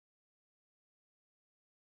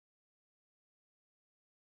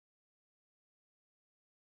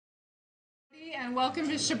And welcome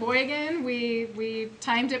to Sheboygan. We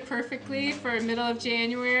timed it perfectly for middle of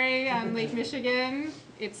January on Lake Michigan.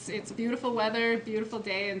 It's beautiful weather, beautiful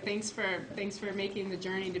day, and thanks for making the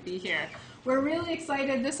journey to be here. We're really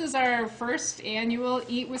excited. This is our first annual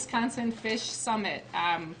Eat Wisconsin Fish Summit.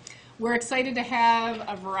 We're excited to have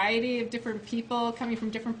a variety of different people coming from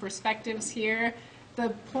different perspectives here. The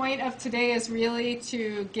point of today is really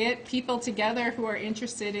to get people together who are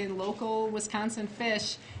interested in local Wisconsin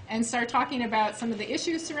fish and start talking about some of the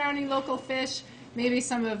issues surrounding local fish, maybe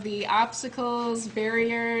some of the obstacles,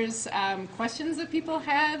 barriers, questions that people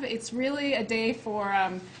have. It's really a day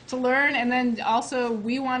to learn, and then also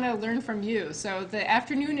we want to learn from you. So the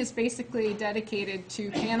afternoon is basically dedicated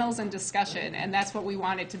to panels and discussion, and that's what we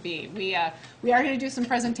want it to be. We are going to do some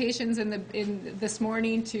presentations in this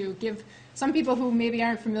morning to give some people who maybe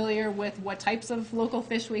aren't familiar with what types of local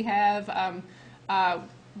fish we have.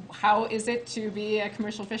 How is it to be a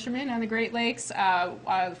commercial fisherman on the Great Lakes,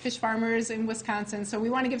 fish farmers in Wisconsin. So we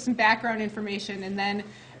want to give some background information, and then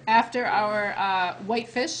after our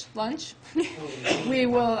whitefish lunch,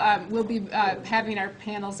 we'll be having our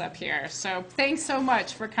panels up here. So thanks so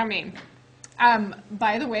much for coming.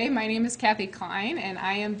 By the way, my name is Kathy Klein, and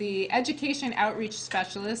I am the Education Outreach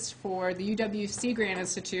Specialist for the UW Sea Grant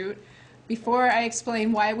Institute. Before I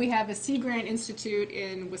explain why we have a Sea Grant Institute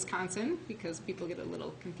in Wisconsin, because people get a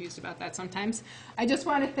little confused about that sometimes, I just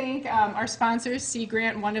want to thank our sponsors, Sea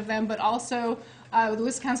Grant, one of them, but also the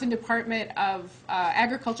Wisconsin Department of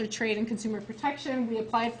Agriculture, Trade, and Consumer Protection. We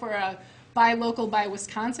applied for a Buy Local, Buy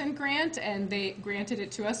Wisconsin grant, and they granted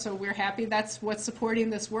it to us, so we're happy. That's what's supporting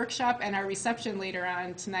this workshop and our reception later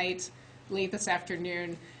on tonight, late this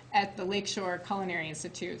afternoon, at the Lakeshore Culinary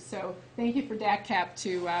Institute. So thank you for DACCAP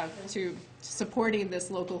to supporting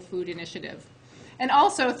this local food initiative. And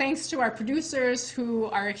also thanks to our producers who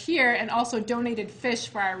are here and also donated fish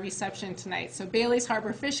for our reception tonight. So Bailey's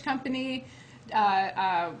Harbor Fish Company,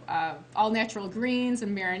 All Natural Greens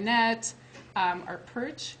and Marinette, our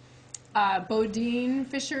perch, Bodine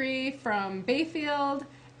Fishery from Bayfield,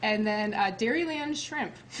 and then Dairyland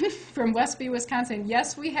Shrimp from Westby, Wisconsin.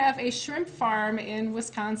 Yes, we have a shrimp farm in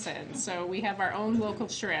Wisconsin, so we have our own local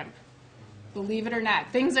shrimp. Believe it or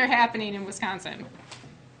not, things are happening in Wisconsin.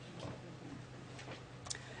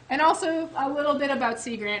 And also a little bit about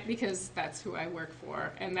Sea Grant, because that's who I work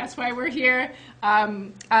for, and that's why we're here.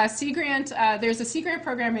 Sea Grant, there's a Sea Grant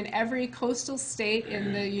program in every coastal state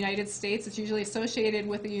in the United States. It's usually associated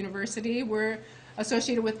with a university. We're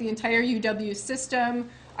associated with the entire UW system.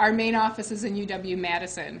 Our main office is in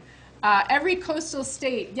UW-Madison. Every coastal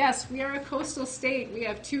state, yes, we are a coastal state. We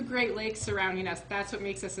have 2 Great Lakes surrounding us. That's what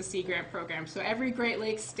makes us a Sea Grant program. So every Great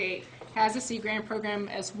Lakes state has a Sea Grant program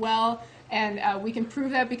as well. And we can prove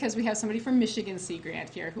that because we have somebody from Michigan Sea Grant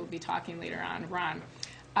here who will be talking later on, Ron.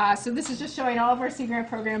 So this is just showing all of our Sea Grant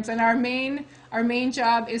programs, and our main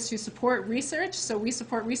job is to support research. So we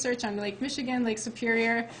support research on Lake Michigan, Lake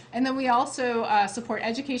Superior, and then we also support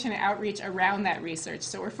education and outreach around that research.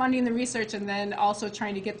 So we're funding the research and then also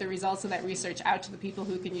trying to get the results of that research out to the people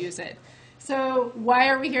who can use it. So why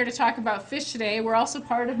are we here to talk about fish today? We're also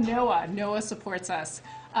part of NOAA. NOAA supports us.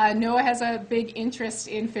 NOAA has a big interest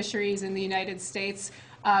in fisheries in the United States.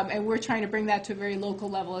 And we're trying to bring that to a very local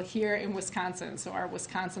level here in Wisconsin, so our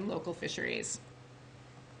Wisconsin local fisheries.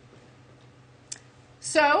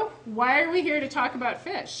 So why are we here to talk about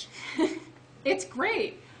fish? It's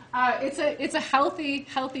great. It's a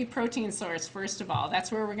healthy protein source, first of all.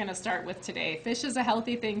 That's where we're going to start with today. Fish is a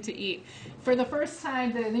healthy thing to eat. For the first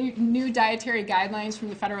time, the new dietary guidelines from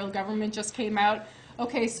the federal government just came out.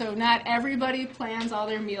 Okay, so not everybody plans all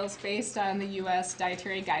their meals based on the U.S.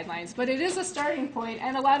 dietary guidelines, but it is a starting point,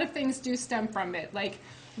 and a lot of things do stem from it, like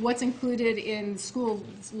what's included in school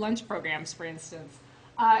lunch programs, for instance.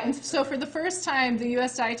 And so for the first time, the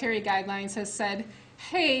U.S. dietary guidelines has said,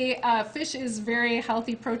 hey, fish is a very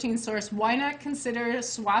healthy protein source. Why not consider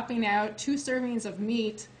swapping out 2 servings of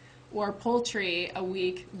meat or poultry a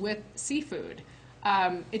week with seafood?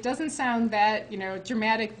 It doesn't sound that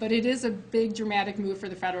dramatic, but it is a big dramatic move for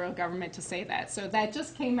the federal government to say that. So that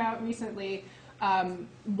just came out recently.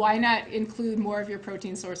 Why not include more of your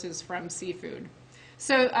protein sources from seafood?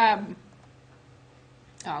 So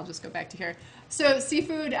I'll just go back to here. So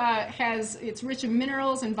seafood it's rich in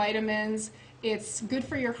minerals and vitamins. It's good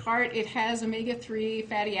for your heart. It has omega-3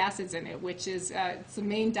 fatty acids in it, which is it's the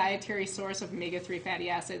main dietary source of omega-3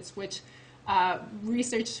 fatty acids, which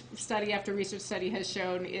research study after research study has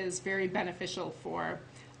shown is very beneficial for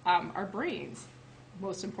our brains,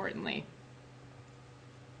 most importantly.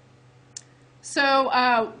 So,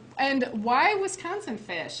 and why Wisconsin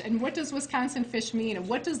fish? And what does Wisconsin fish mean? And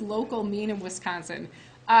what does local mean in Wisconsin?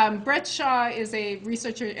 Brett Shaw is a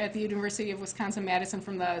researcher at the University of Wisconsin-Madison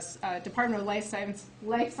from the Department of Life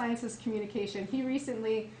Sciences Communication. He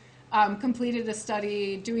recently completed a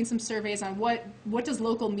study doing some surveys on what does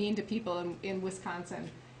local mean to people in Wisconsin.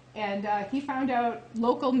 And he found out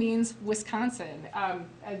local means Wisconsin.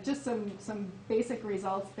 Just some basic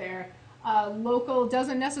results there. Local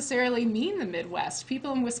doesn't necessarily mean the Midwest.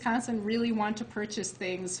 People in Wisconsin really want to purchase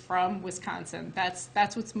things from Wisconsin.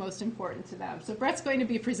 That's what's most important to them. So Brett's going to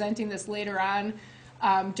be presenting this later on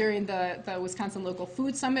during the Wisconsin Local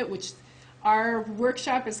Food Summit, which our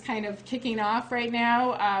workshop is kind of kicking off right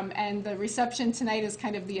now, and the reception tonight is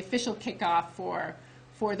kind of the official kickoff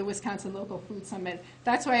for the Wisconsin Local Food Summit.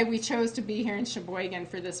 That's why we chose to be here in Sheboygan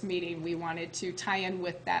for this meeting. We wanted to tie in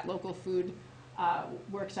with that local food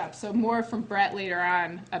workshop. So more from Brett later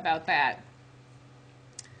on about that.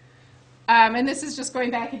 And this is just going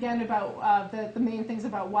back again about the main things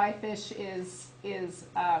about why fish is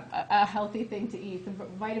a healthy thing to eat. The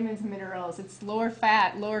vitamins and minerals. It's lower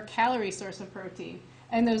fat, lower calorie source of protein,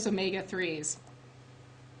 and those omega-3s.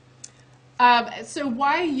 So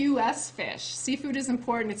why U.S. fish? Seafood is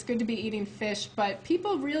important. It's good to be eating fish, but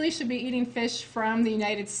people really should be eating fish from the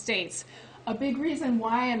United States. A big reason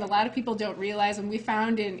why, and a lot of people don't realize, and we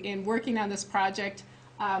found in working on this project,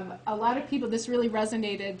 a lot of people, this really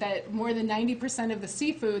resonated, that more than 90% of the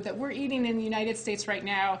seafood that we're eating in the United States right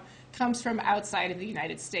now comes from outside of the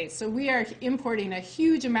United States. So we are importing a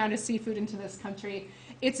huge amount of seafood into this country.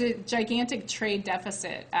 It's a gigantic trade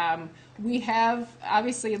deficit. We have,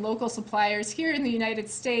 obviously, local suppliers here in the United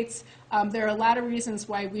States. There are a lot of reasons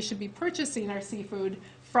why we should be purchasing our seafood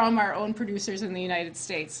from our own producers in the United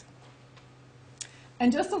States.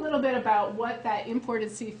 And just a little bit about what that imported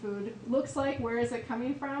seafood looks like. Where is it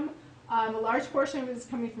coming from? A large portion of it is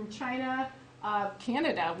coming from China,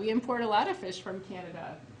 Canada. We import a lot of fish from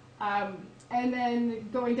Canada. And then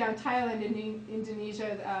going down Thailand,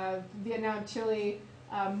 Indonesia, Vietnam, Chile,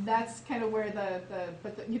 that's kind of where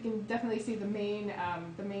you can definitely see the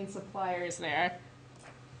main suppliers there.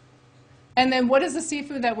 And then what is the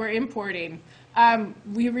seafood that we're importing?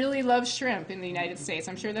 We really love shrimp in the United States.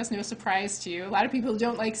 I'm sure that's no surprise to you. A lot of people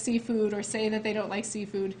don't like seafood or say that they don't like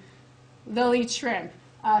seafood. They'll eat shrimp.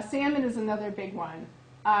 Salmon is another big one.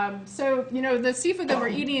 So, you know, the seafood that we're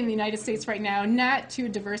eating in the United States right now, not too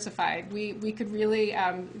diversified. We could really,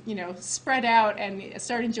 you know, spread out and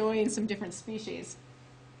start enjoying some different species.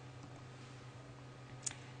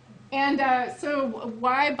 And so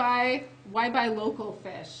why buy local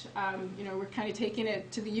fish? You know, we're kind of taking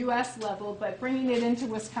it to the U.S. level, but bringing it into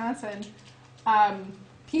Wisconsin.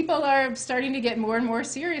 People are starting to get more and more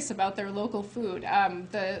serious about their local food.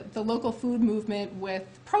 The local food movement with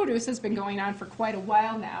produce has been going on for quite a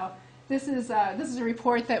while now. This is a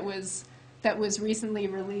report that was recently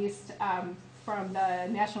released from the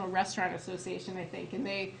National Restaurant Association, I think, and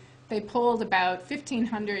they polled about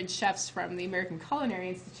 1,500 chefs from the American Culinary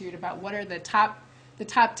Institute about what are the top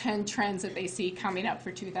 10 trends that they see coming up for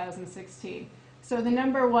 2016. So the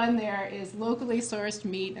number one there is locally sourced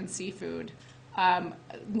meat and seafood.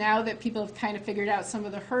 Now that people have kind of figured out some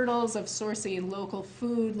of the hurdles of sourcing local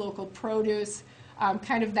food, local produce,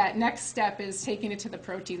 kind of that next step is taking it to the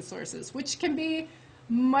protein sources, which can be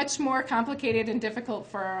much more complicated and difficult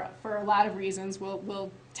for a lot of reasons. We'll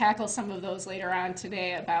tackle some of those later on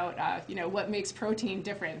today about you know, what makes protein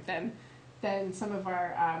different than some of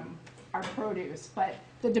our produce. But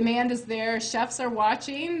the demand is there. Chefs are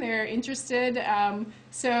watching. They're interested.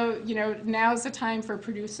 So you know, now's the time for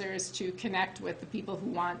producers to connect with the people who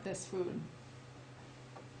want this food.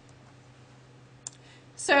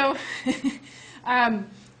 So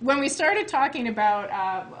when we started talking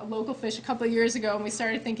about local fish a couple of years ago, and we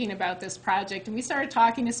started thinking about this project, and we started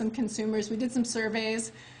talking to some consumers, we did some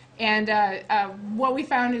surveys, and what we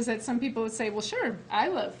found is that some people would say, well, sure, I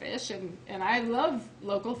love fish, and I love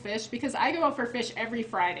local fish because I go out for fish every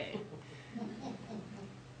Friday.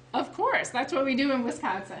 Of course, that's what we do in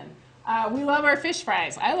Wisconsin. We love our fish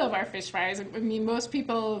fries. I love our fish fries. I mean, most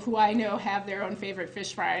people who I know have their own favorite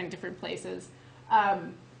fish fry in different places.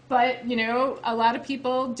 But, you know, a lot of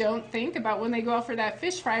people don't think about when they go out for that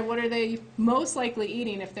fish fry, what are they most likely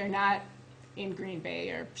eating if they're not in Green Bay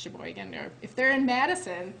or Sheboygan, or if they're in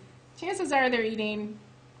Madison, chances are they're eating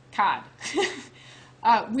cod.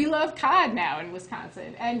 We love cod now in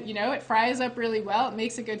Wisconsin, and, you know, it fries up really well. It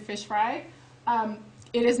makes a good fish fry.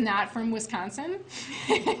 It is not from Wisconsin.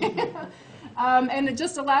 And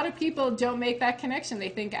just a lot of people don't make that connection. They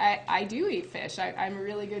think, I do eat fish. I'm a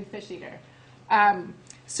really good fish eater.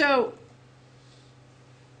 So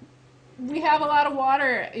we have a lot of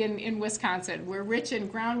water in Wisconsin. We're rich in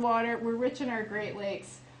groundwater. We're rich in our Great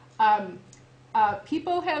Lakes.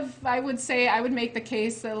 People have, I would make the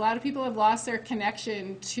case that a lot of people have lost their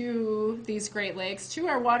connection to these Great Lakes, to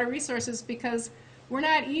our water resources, because we're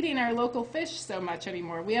not eating our local fish so much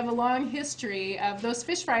anymore. We have a long history of those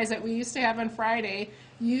fish fries that we used to have on Friday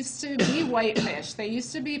used to be whitefish. They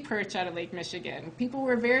used to be perch out of Lake Michigan. People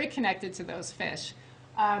were very connected to those fish.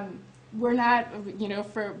 We're not,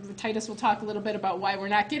 Titus will talk a little bit about why we're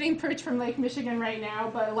not getting perch from Lake Michigan right now,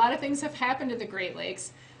 but a lot of things have happened to the Great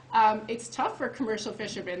Lakes. It's tough for commercial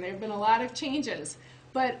fishermen. There have been a lot of changes.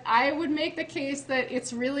 But I would make the case that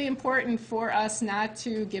it's really important for us not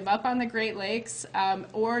to give up on the Great Lakes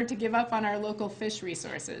or to give up on our local fish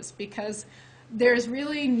resources, because there's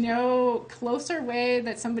really no closer way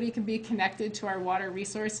that somebody can be connected to our water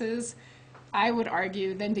resources, I would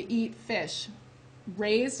argue, than to eat fish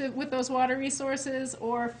raised with those water resources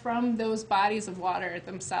or from those bodies of water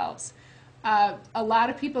themselves. A lot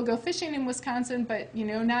of people go fishing in Wisconsin, but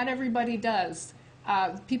not everybody does.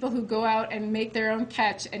 People who go out and make their own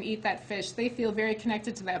catch and eat that fish, they feel very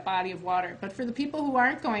connected to that body of water. But for the people who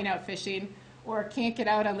aren't going out fishing or can't get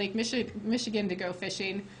out on Lake Michigan to go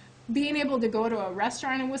fishing, being able to go to a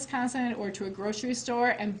restaurant in Wisconsin or to a grocery store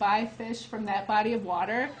and buy fish from that body of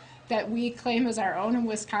water that we claim as our own in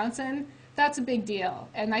Wisconsin, that's a big deal.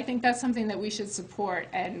 And I think that's something that we should support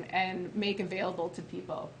and make available to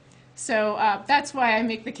people. So that's why I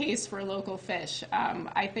make the case for local fish.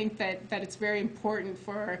 I think that it's very important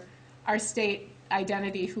for our state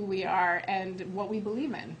identity, who we are, and what we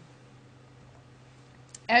believe in.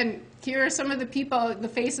 And here are some of the people, the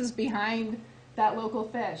faces behind that local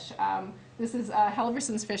fish. This is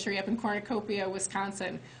Helverson's fishery up in Cornucopia,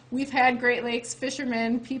 Wisconsin. We've had Great Lakes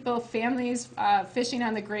fishermen, people, families fishing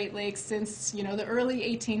on the Great Lakes since the early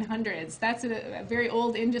 1800s. That's a very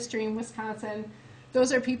old industry in Wisconsin.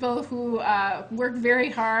 Those are people who work very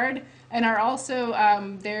hard and are also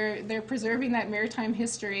they're preserving that maritime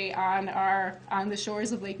history on the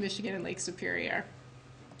shores of Lake Michigan and Lake Superior.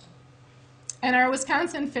 And our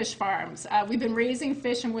Wisconsin fish farms. We've been raising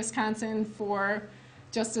fish in Wisconsin for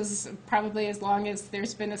probably as long as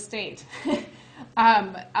there's been a state.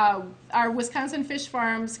 Our Wisconsin fish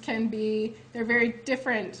farms they're very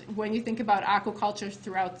different when you think about aquaculture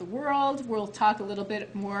throughout the world. We'll talk a little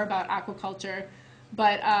bit more about aquaculture.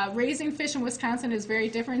 But raising fish in Wisconsin is very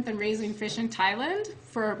different than raising fish in Thailand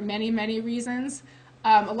for many, many reasons.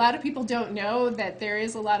 A lot of people don't know that there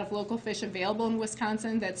is a lot of local fish available in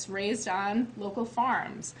Wisconsin that's raised on local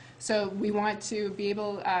farms. So we want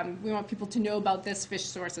we want people to know about this fish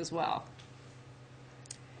source as well.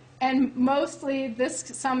 And mostly this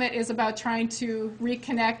summit is about trying to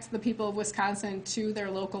reconnect the people of Wisconsin to their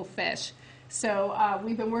local fish. So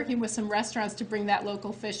we've been working with some restaurants to bring that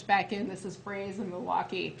local fish back in. This is Bray's in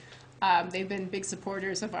Milwaukee. They've been big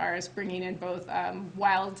supporters of ours, bringing in both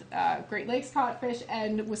wild Great Lakes caught fish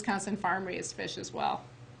and Wisconsin farm-raised fish as well.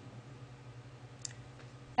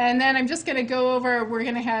 And then I'm just going to go over, we're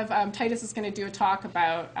going to have, Titus is going to do a talk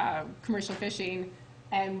about commercial fishing,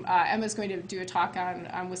 and Emma's going to do a talk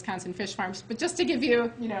on Wisconsin fish farms. But just to give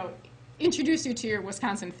you, introduce you to your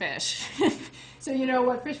Wisconsin fish. So you know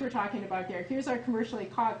what fish we're talking about here. Here's our commercially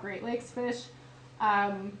caught Great Lakes fish.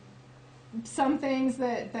 Some things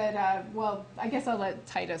well, I guess I'll let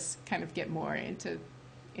Titus kind of get more into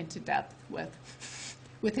depth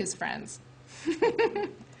with his friends.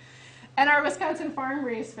 And our Wisconsin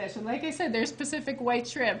farm-raised fish. And like I said, there's Pacific white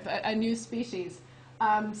shrimp, a new species.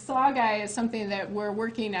 Sawguy is something that we're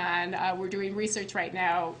working on. We're doing research right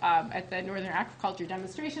now at the Northern Aquaculture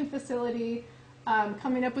Demonstration Facility,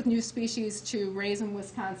 coming up with new species to raise in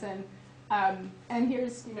Wisconsin. And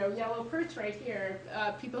here's, yellow perch right here.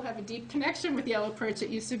 People have a deep connection with yellow perch. It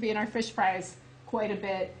used to be in our fish fries quite a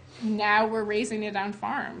bit. Now we're raising it on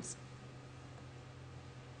farms.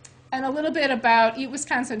 And a little bit about Eat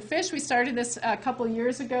Wisconsin Fish. We started this a couple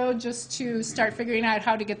years ago just to start figuring out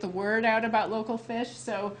how to get the word out about local fish.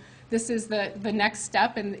 So this is the next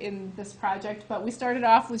step in this project. But we started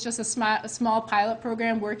off with just a small pilot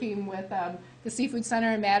program working with the Seafood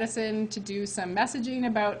Center in Madison to do some messaging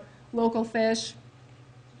about local fish.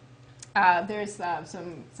 There's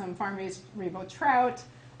some farm-raised rainbow trout,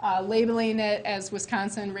 labeling it as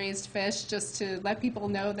Wisconsin-raised fish just to let people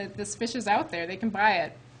know that this fish is out there. They can buy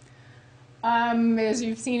it. As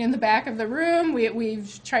you've seen in the back of the room,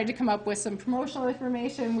 we've tried to come up with some promotional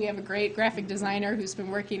information. We have a great graphic designer who's been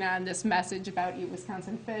working on this message about Eat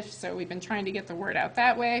Wisconsin Fish, so we've been trying to get the word out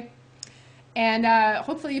that way. And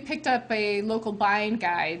hopefully you picked up a local buying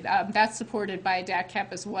guide. That's supported by DACCAP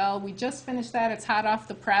as well. We just finished that. It's hot off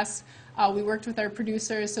the press. We worked with our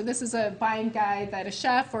producers. So this is a buying guide that a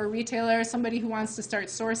chef or a retailer, somebody who wants to start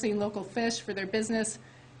sourcing local fish for their business,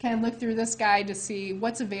 kind of look through this guide to see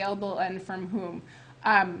what's available and from whom.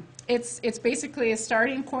 It's basically a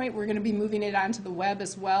starting point. We're going to be moving it onto the web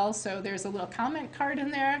as well, so there's a little comment card in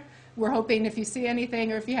there. We're hoping if you see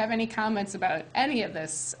anything or if you have any comments about any of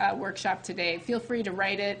this workshop today, feel free to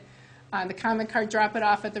write it on the comment card, drop it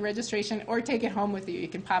off at the registration, or take it home with you. You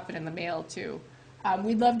can pop it in the mail too.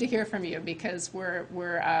 We'd love to hear from you because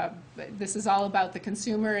this is all about the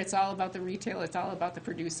consumer, it's all about the retailer, it's all about the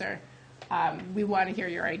producer. We want to hear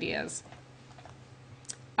your ideas.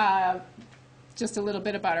 Just a little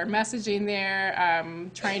bit about our messaging there,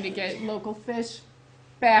 trying to get local fish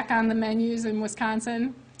back on the menus in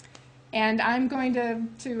Wisconsin. And I'm going to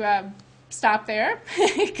stop there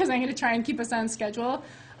because I'm going to try and keep us on schedule.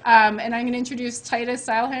 And I'm going to introduce Titus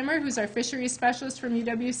Seilhammer, who's our fisheries specialist from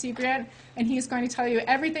UW-Sea Grant, and he's going to tell you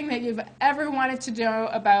everything that you've ever wanted to know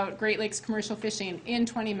about Great Lakes commercial fishing in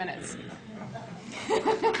 20 minutes. 20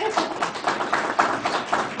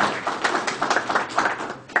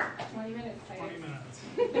 minutes, Titus. 20 minutes.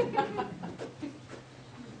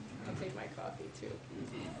 I'll take my coffee, too.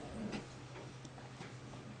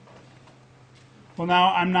 Well,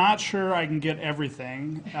 now, I'm not sure I can get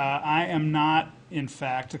everything. I am not, in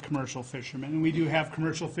fact, a commercial fisherman. We do have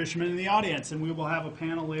commercial fishermen in the audience, and we will have a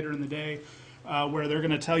panel later in the day where they're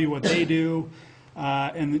going to tell you what they do,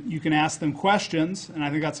 and you can ask them questions, and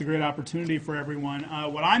I think that's a great opportunity for everyone.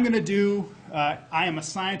 What I'm going to do, I am a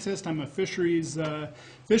scientist. I'm a fisheries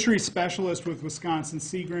specialist with Wisconsin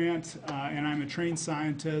Sea Grant, and I'm a trained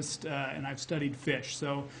scientist, and I've studied fish.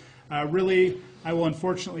 So really, I will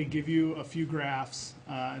unfortunately give you a few graphs.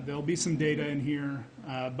 There'll be some data in here,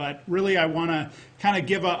 but really I want to kind of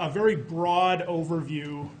give a very broad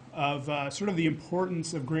overview of sort of the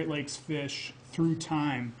importance of Great Lakes fish through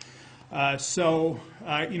time. Here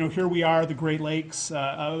we are, the Great Lakes,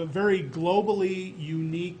 a very globally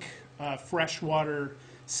unique freshwater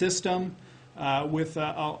system with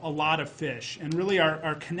a lot of fish. And really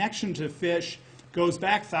our connection to fish goes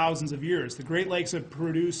back thousands of years. The Great Lakes have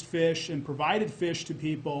produced fish and provided fish to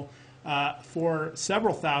people for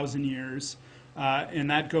several thousand years,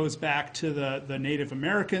 and that goes back to the Native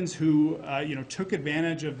Americans who took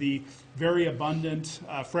advantage of the very abundant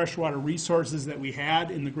freshwater resources that we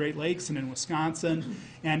had in the Great Lakes and in Wisconsin.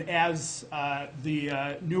 And as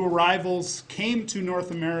the new arrivals came to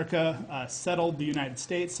North America, settled the United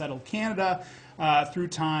States, settled Canada, through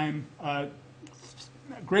time,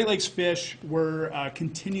 Great Lakes fish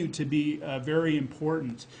continued to be very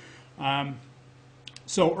important.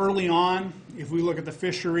 So early on, if we look at the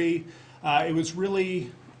fishery, it was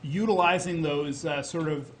really utilizing those sort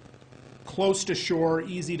of close to shore,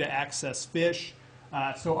 easy to access fish.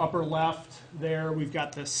 So upper left there, we've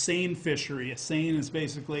got the seine fishery. A seine is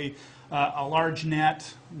basically a large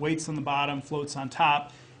net, weights on the bottom, floats on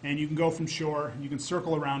top, and you can go from shore, you can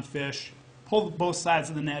circle around fish, pull both sides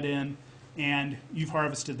of the net in, and you've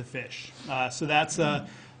harvested the fish. So that's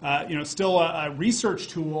still a research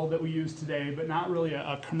tool that we use today, but not really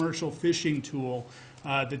a commercial fishing tool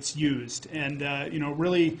that's used. And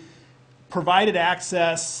really provided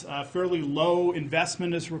access, fairly low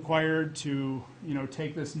investment is required to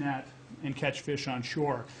take this net and catch fish on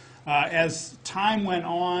shore. As time went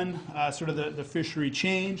on, sort of the fishery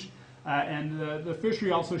changed, and the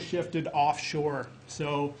fishery also shifted offshore.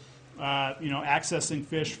 So accessing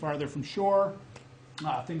fish farther from shore,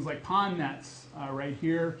 things like pond nets right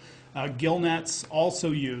here, gill nets also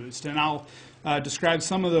used. And I'll describe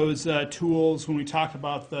some of those tools when we talk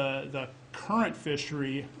about the current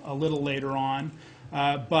fishery a little later on.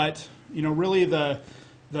 But really the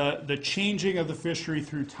changing of the fishery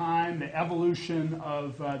through time, the evolution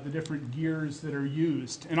of the different gears that are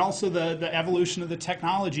used, and also the evolution of the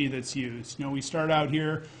technology that's used. We start out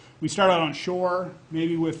here. We start out on shore,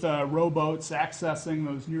 maybe with rowboats accessing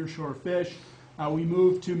those nearshore fish. We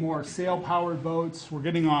move to more sail-powered boats. We're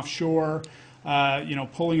getting offshore,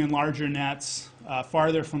 pulling in larger nets,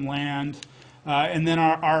 farther from land. And then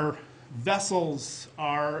our vessels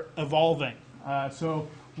are evolving. So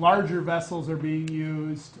larger vessels are being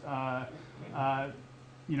used,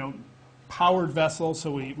 powered vessels.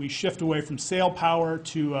 So we shift away from sail power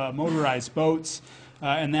to motorized boats.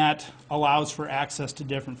 And that allows for access to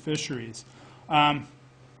different fisheries.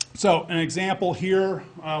 So an example here,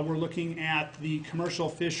 we're looking at the commercial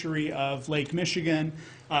fishery of Lake Michigan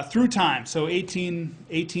through time, so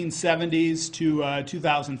 1870s to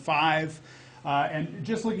 2005, and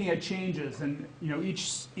just looking at changes. And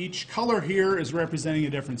each color here is representing a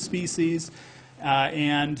different species,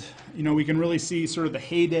 and we can really see sort of the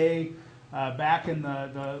heyday. Back in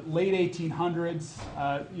the late 1800s,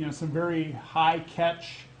 some very high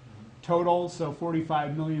catch total, so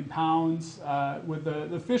 45 million pounds, with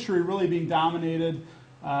the fishery really being dominated,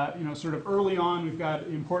 sort of early on. We've got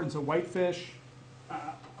the importance of whitefish. So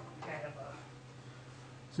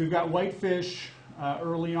we've got whitefish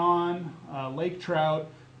early on, lake trout.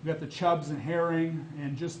 We've got the chubs and herring,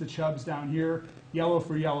 and just the chubs down here. Yellow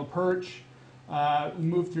for yellow perch. We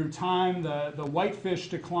move through time. The whitefish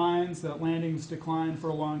declines. The landings decline for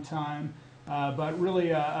a long time. But really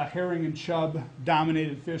a herring and chub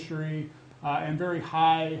dominated fishery, and very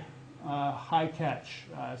high catch.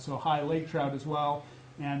 So high lake trout as well,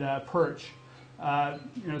 and perch.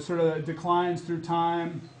 Sort of declines through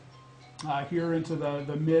time. Here into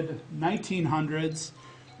the mid-1900s,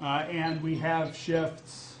 and we have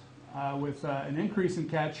shifts with an increase in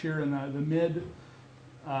catch here in the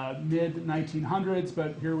mid-1900s,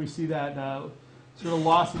 but here we see that sort of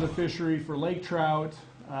loss of the fishery for lake trout,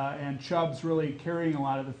 and chubs really carrying a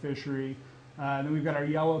lot of the fishery. Then we've got our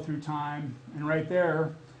yellow through time, and right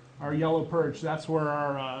there, our yellow perch. That's where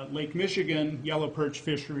our Lake Michigan yellow perch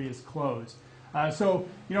fishery is closed. So,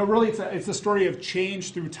 really it's a story of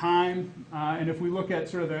change through time, and if we look at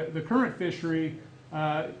sort of the current fishery,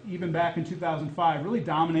 even back in 2005, really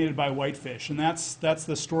dominated by whitefish, and that's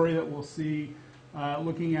the story that we'll see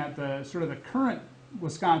looking at the sort of the current,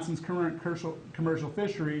 Wisconsin's current commercial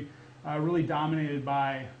fishery, really dominated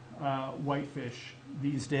by whitefish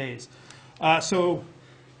these days.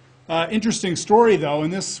 Interesting story, though,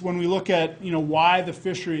 and this, when we look at why the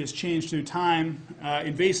fishery has changed through time,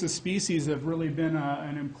 invasive species have really been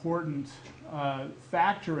an important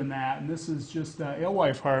factor in that, and this is just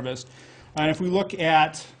alewife harvest. And if we look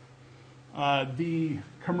at the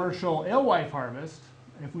commercial alewife harvest,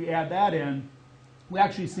 if we add that in, we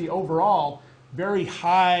actually see overall very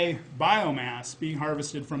high biomass being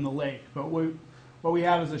harvested from the lake. But what we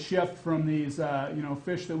have is a shift from these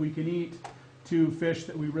fish that we can eat to fish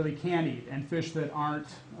that we really can't eat, and fish that aren't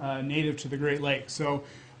native to the Great Lakes. So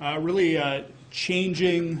really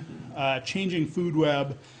changing food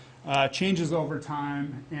web, changes over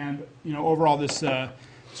time, and overall this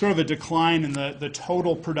sort of a decline in the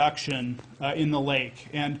total production in the lake.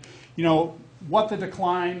 And what the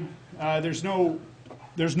decline, there's no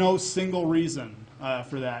single reason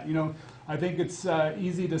for that. I think it's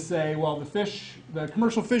easy to say, well, the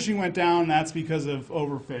commercial fishing went down, that's because of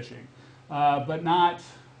overfishing. But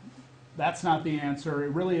that's not the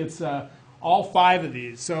answer. It's all five of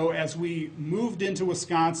these. So as we moved into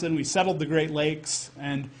Wisconsin, we settled the Great Lakes,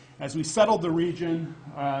 and as we settled the region,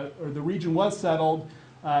 or the region was settled,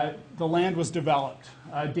 the land was developed.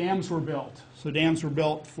 Dams were built. So dams were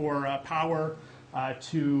built for power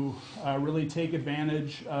to really take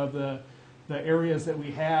advantage of the areas that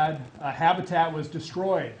we had. Habitat was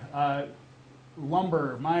destroyed.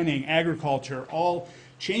 Lumber, mining, agriculture, all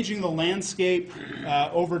changing the landscape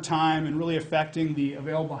over time and really affecting the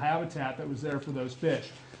available habitat that was there for those fish.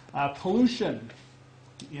 Pollution,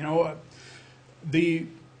 the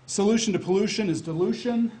solution to pollution is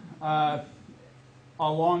dilution. A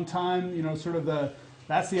long time,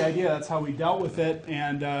 that's the idea, that's how we dealt with it,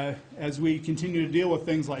 and as we continue to deal with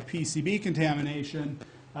things like PCB contamination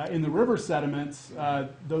in the river sediments,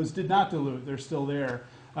 those did not dilute, they're still there.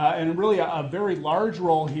 And really a very large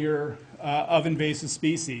role here of invasive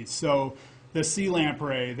species. So the sea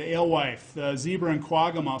lamprey, the alewife, the zebra and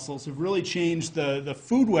quagga mussels have really changed the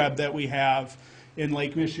food web that we have in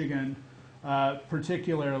Lake Michigan,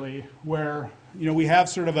 particularly, where we have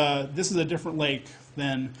sort of this is a different lake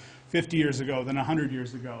than 50 years ago, than 100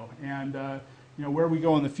 years ago. And where we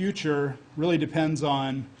go in the future really depends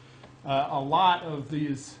on a lot of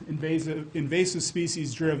these invasive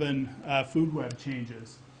species-driven food web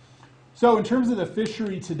changes. So in terms of the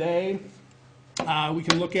fishery today, we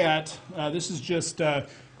can look at, this is just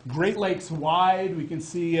Great Lakes wide. We can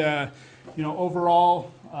see,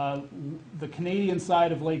 overall, the Canadian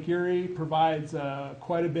side of Lake Erie provides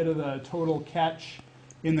quite a bit of the total catch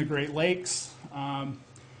in the Great Lakes.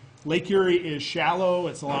 Lake Erie is shallow,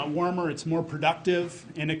 it's a lot warmer, it's more productive,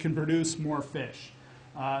 and it can produce more fish.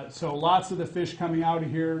 So lots of the fish coming out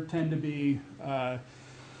of here tend to be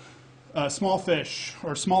small fish,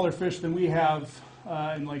 or smaller fish than we have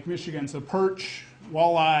in Lake Michigan. So perch,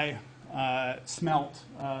 walleye, smelt,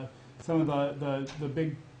 some of the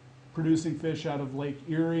big producing fish out of Lake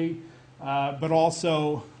Erie. But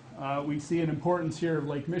also we see an importance here of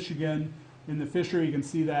Lake Michigan in the fishery. You can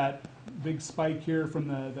see that big spike here from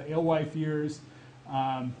the alewife years.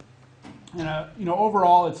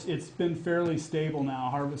 Overall, it's been fairly stable now.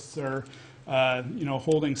 Harvests are,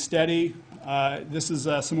 holding steady. This is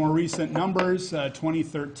some more recent numbers.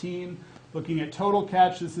 2013 Looking at total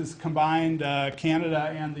catch, this is combined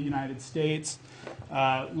Canada and the United States.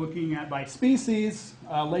 Looking at by species,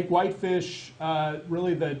 lake whitefish,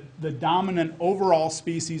 really the dominant overall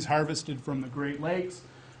species harvested from the Great Lakes,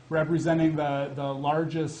 representing the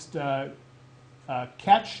largest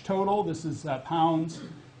catch total. This is pounds,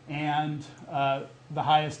 and the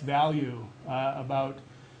highest value, about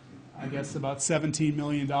 $17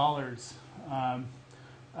 million.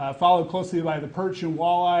 Followed closely by the perch and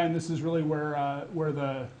walleye, and this is really where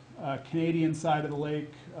the Canadian side of the lake,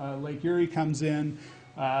 Lake Erie, comes in.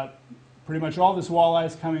 Pretty much all this walleye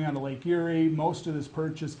is coming out of Lake Erie. Most of this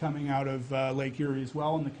perch is coming out of Lake Erie as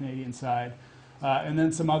well on the Canadian side. And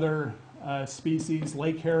then some other species,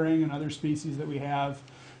 lake herring and other species that we have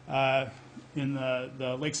in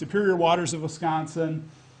the Lake Superior waters of Wisconsin,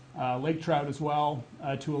 lake trout as well,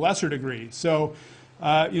 to a lesser degree. So,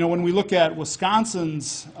 when we look at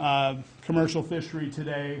Wisconsin's commercial fishery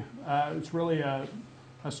today, it's really a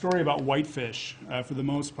story about whitefish for the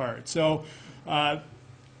most part. So,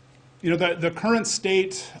 the current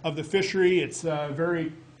state of the fishery, it's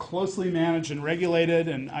very closely managed and regulated,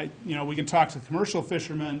 and we can talk to commercial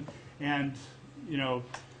fishermen, and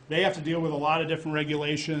they have to deal with a lot of different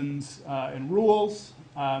regulations and rules.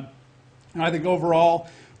 And I think overall,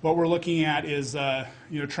 what we're looking at is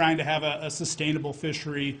trying to have a sustainable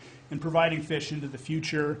fishery and providing fish into the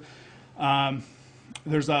future.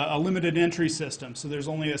 There's a limited entry system, so there's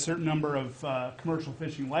only a certain number of commercial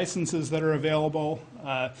fishing licenses that are available.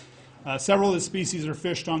 Several of the species are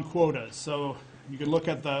fished on quotas, so you can look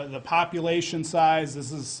at the population size.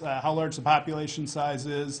 This is how large the population size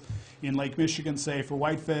is in Lake Michigan, say, for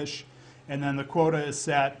whitefish, and then the quota is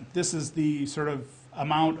set. This is the sort of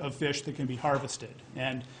amount of fish that can be harvested,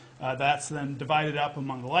 and that's then divided up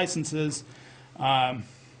among the licenses.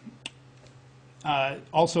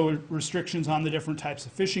 Also restrictions on the different types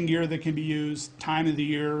of fishing gear that can be used, time of the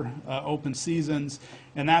year, open seasons,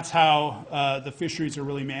 and that's how the fisheries are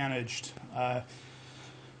really managed.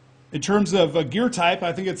 In terms of gear type,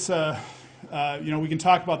 I think it's, we can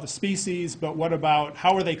talk about the species, but what about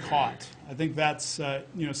how are they caught? I think that's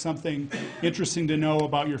something interesting to know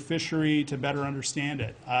about your fishery to better understand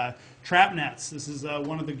it. Trap nets, this is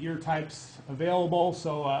one of the gear types available,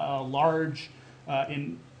 so a large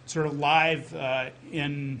in sort of live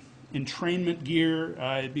entrainment gear.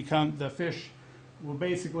 The fish will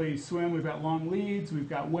basically swim. We've got long leads, we've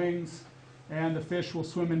got wings, and the fish will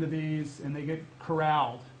swim into these, and they get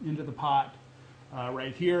corralled into the pot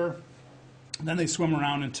right here. And then they swim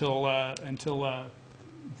around until a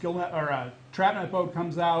trap net boat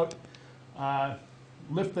comes out,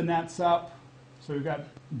 lift the nets up. So we've got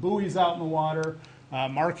buoys out in the water,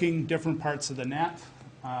 marking different parts of the net.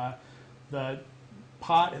 The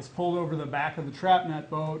pot is pulled over the back of the trap net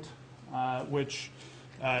boat, which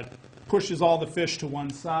pushes all the fish to one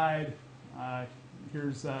side.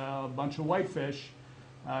 Here's a bunch of whitefish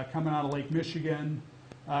coming out of Lake Michigan,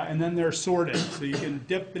 and then they're sorted. So you can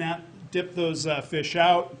dip those fish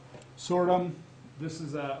out, sort them. This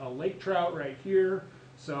is a lake trout right here.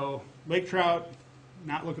 So lake trout,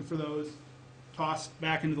 not looking for those. Tossed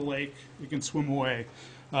back into the lake, you can swim away.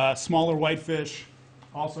 Smaller whitefish,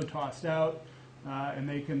 also tossed out, and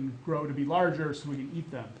they can grow to be larger, so we can eat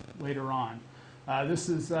them later on. This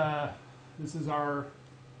is the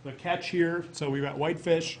catch here. So we've got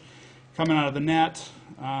whitefish coming out of the net,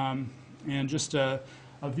 and just a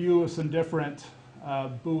view of some different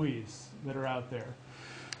buoys that are out there.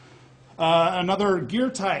 Another gear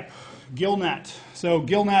type, gill net. So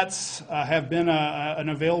gill nets have been an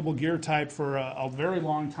available gear type for a very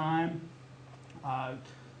long time.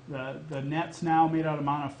 The net's now made out of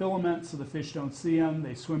monofilament, so the fish don't see them.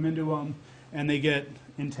 They swim into them, and they get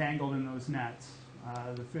entangled in those nets.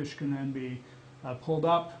 The fish can then be pulled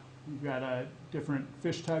up. We've got different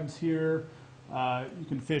fish tugs here. You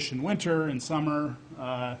can fish in winter, in summer,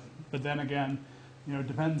 but then again, it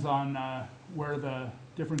depends on where the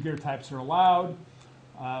different gear types are allowed.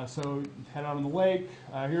 So head out on the lake.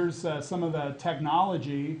 Here's some of the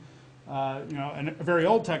technology, and a very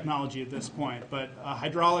old technology at this point, but a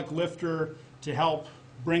hydraulic lifter to help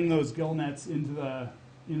bring those gill nets into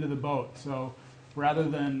the boat. So rather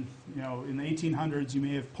than, in the 1800s, you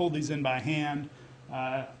may have pulled these in by hand.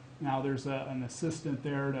 Now there's an assistant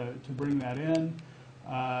there to bring that in.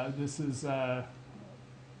 This is a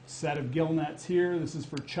set of gill nets here. This is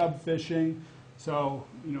for chub fishing. So,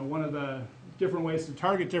 one of the different ways to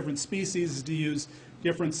target different species is to use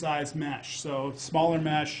different size mesh. So smaller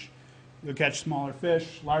mesh, you'll catch smaller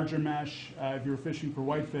fish. Larger mesh, if you were fishing for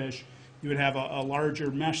whitefish, you would have a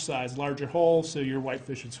larger mesh size, larger hole, so your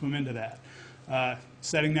whitefish would swim into that.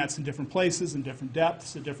 setting nets in different places and different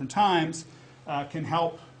depths at different times can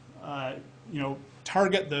help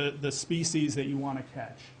target the species that you want to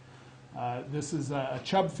catch. This is a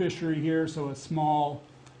chub fishery here, so a small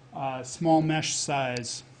mesh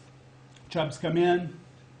size. Chubs come in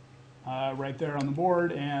right there on the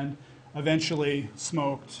board and eventually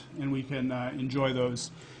smoked, and we can enjoy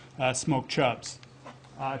those smoked chubs.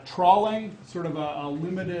 Trawling, sort of a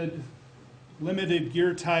limited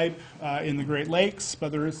gear type in the Great Lakes,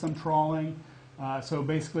 but there is some trawling. So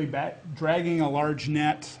basically dragging a large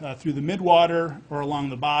net through the midwater or along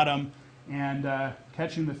the bottom and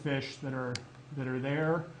catching the fish that are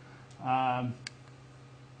there.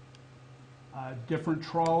 Different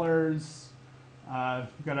trawlers.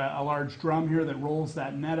 We've got a large drum here that rolls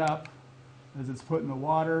that net up as it's put in the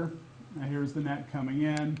water. Here's the net coming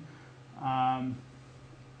in.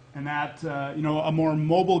 And that, a more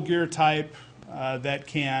mobile gear type that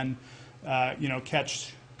can,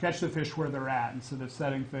 catch the fish where they're at instead of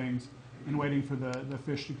setting things and waiting for the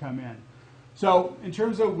fish to come in. So in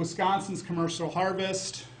terms of Wisconsin's commercial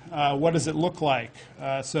harvest, what does it look like?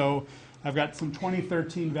 So I've got some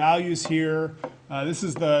 2013 values here. This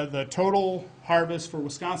is the total harvest for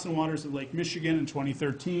Wisconsin waters at Lake Michigan in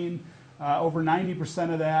 2013. Over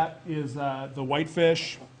 90% of that is the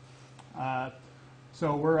whitefish.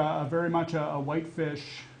 So we're very much a whitefish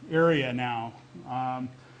area now.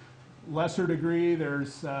 Lesser degree,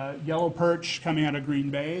 there's yellow perch coming out of Green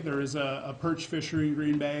Bay. There is a perch fishery in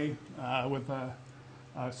Green Bay with a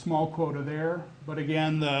small quota there. But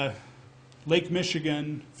again, the Lake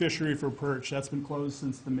Michigan fishery for perch, that's been closed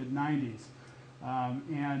since the mid-90s.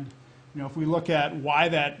 And if we look at why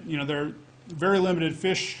that, there are very limited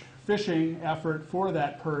fishing effort for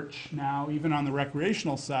that perch now, even on the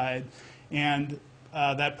recreational side, and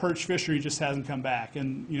that perch fishery just hasn't come back.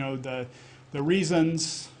 And the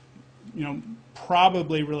reasons,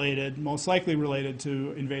 probably related, most likely related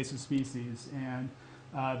to invasive species and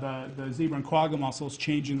the zebra and quagga mussels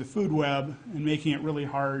changing the food web and making it really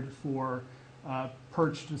hard for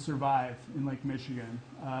perch to survive in Lake Michigan.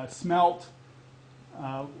 Smelt,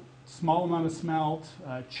 small amount of smelt,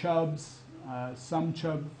 chubs, some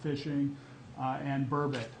chub fishing, and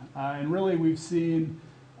burbot. And really we've seen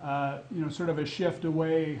sort of a shift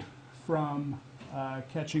away from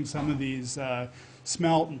catching some of these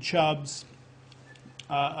smelt and chubs.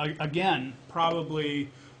 Again, probably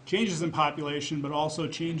changes in population, but also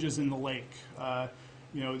changes in the lake.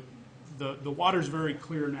 The water's very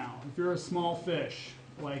clear now. If you're a small fish,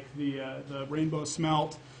 like the rainbow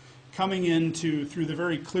smelt, coming through the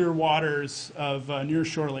very clear waters of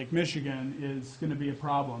nearshore Lake Michigan is going to be a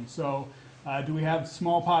problem. So do we have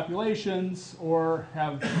small populations, or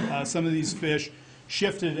have some of these fish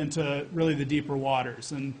shifted into really the deeper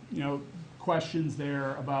waters? And questions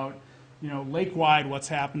there about lake-wide what's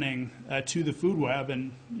happening to the food web,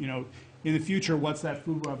 and in the future what's that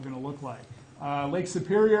food web going to look like? Lake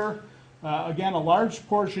Superior, again, a large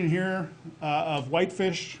portion here of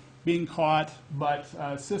whitefish being caught, but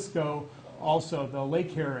Cisco also, the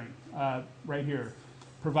lake herring right here,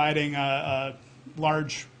 providing a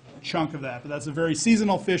large chunk of that. But that's a very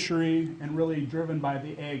seasonal fishery and really driven by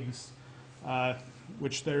the eggs,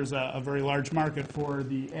 which there's a very large market for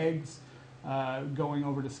the eggs going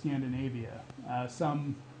over to Scandinavia.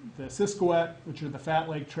 The Siskowet, which are the fat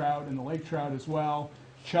lake trout, and the lake trout as well,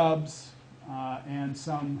 chubs, and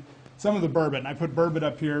some of the burbot. And I put burbot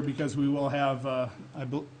up here because we will have,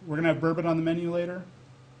 we're going to have burbot on the menu later,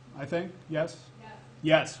 I think, yes?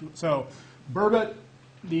 Yes. So burbot,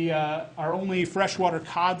 our only freshwater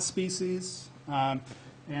cod species, and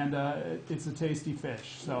it's a tasty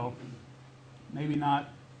fish, so maybe not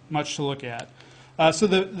much to look at. So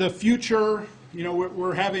the future,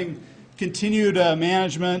 we're having continued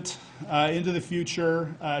management into the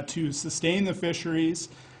future to sustain the fisheries.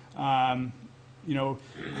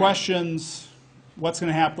 Questions, what's going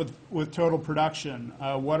to happen with total production?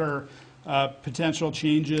 What are potential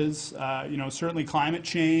changes? Certainly climate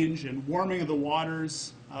change and warming of the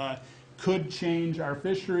waters could change our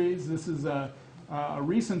fisheries. This is a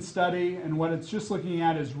recent study, and what it's just looking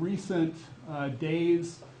at is recent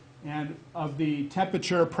days and of the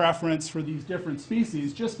temperature preference for these different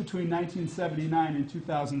species just between 1979 and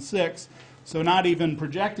 2006. So not even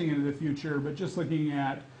projecting into the future, but just looking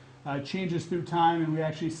at changes through time. And we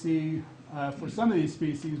actually see for some of these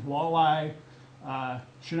species, walleye,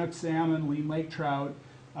 Chinook salmon, lean lake trout,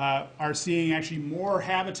 are seeing actually more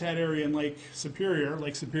habitat area in Lake Superior.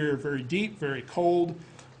 Lake Superior very deep, very cold,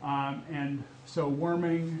 and so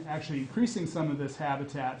warming actually increasing some of this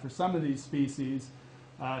habitat for some of these species.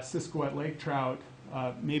 Siskowet lake trout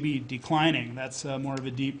maybe declining. That's more of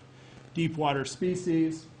a deep deep water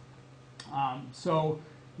species. So,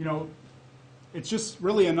 you know, it's just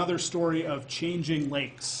really another story of changing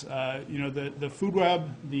lakes. You know, the food web,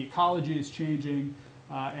 the ecology is changing,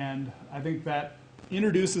 and I think that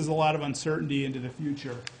introduces a lot of uncertainty into the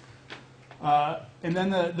future. And then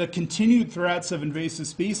the continued threats of invasive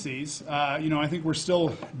species. You know, I think we're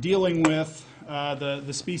still dealing with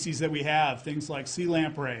the species that we have, things like sea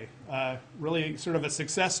lamprey, really sort of a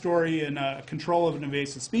success story in control of an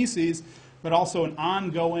invasive species, but also an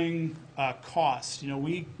ongoing cost. You know,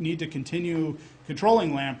 we need to continue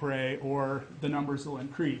controlling lamprey or the numbers will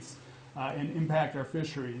increase and impact our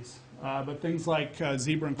fisheries. But things like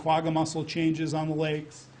zebra and quagga mussel changes on the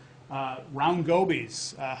lakes, round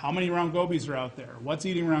gobies. How many round gobies are out there? What's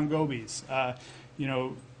eating round gobies? You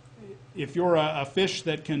know, if you're a fish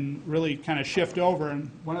that can really kind of shift over,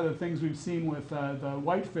 and one of the things we've seen with the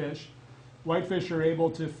whitefish are able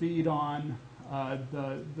to feed on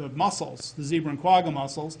the mussels, the zebra and quagga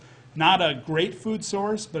mussels. Not a great food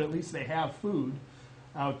source, but at least they have food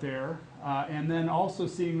out there. And then also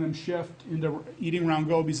seeing them shift into eating round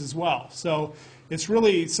gobies as well. So it's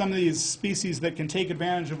really some of these species that can take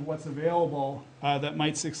advantage of what's available that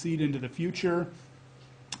might succeed into the future.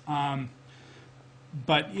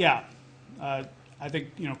 But yeah, I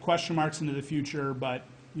think, you know, question marks into the future, but,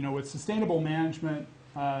 you know, with sustainable management,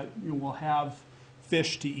 you will have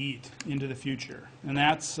fish to eat into the future. And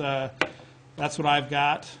that's what I've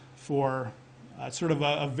got for sort of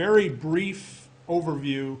a very brief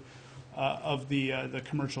overview of the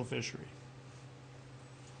commercial fishery.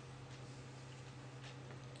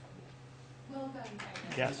 Well done,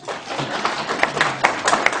 Tiger. Yes.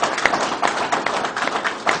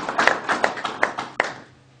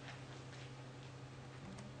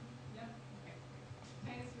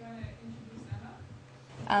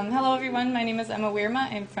 Hello everyone, my name is Emma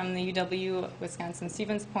Weirma. I'm from the UW Wisconsin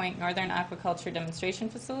Stevens Point Northern Aquaculture Demonstration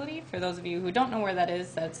Facility. For those of you who don't know where that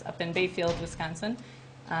is, that's up in Bayfield, Wisconsin.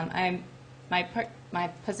 My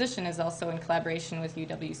position is also in collaboration with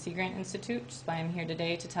UW Sea Grant Institute, which is why I'm here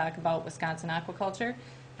today to talk about Wisconsin aquaculture.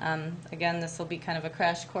 Again, this will be kind of a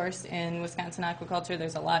crash course in Wisconsin aquaculture.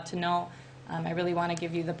 There's a lot to know. I really want to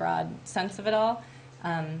give you the broad sense of it all.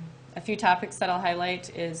 A few topics that I'll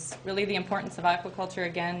highlight is really the importance of aquaculture,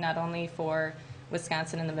 again, not only for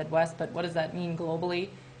Wisconsin and the Midwest, but what does that mean globally?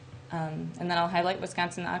 And then I'll highlight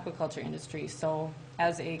Wisconsin aquaculture industry. So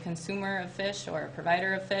as a consumer of fish or a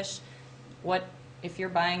provider of fish, what if you're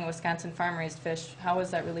buying a Wisconsin farm-raised fish, how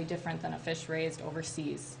is that really different than a fish raised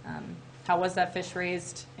overseas? How was that fish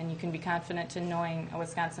raised? And you can be confident in knowing a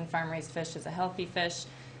Wisconsin farm-raised fish is a healthy fish.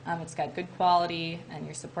 It's got good quality, and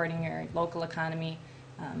you're supporting your local economy.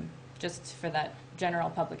 Just for that general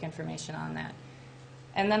public information on that.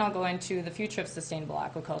 And then I'll go into the future of sustainable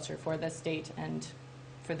aquaculture for this state and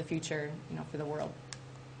for the future, you know, for the world.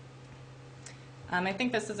 I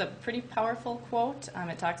think this is a pretty powerful quote.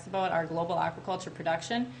 It talks about our global aquaculture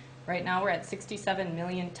production. Right now we're at 67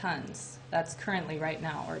 million tons. That's currently right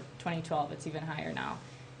now, or 2012, it's even higher now.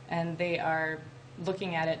 And they are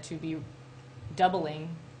looking at it to be doubling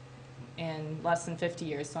in less than 50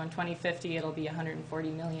 years. So in 2050, it'll be 140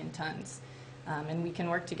 million tons. And we can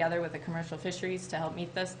work together with the commercial fisheries to help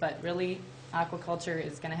meet this, but really aquaculture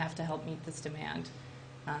is going to have to help meet this demand.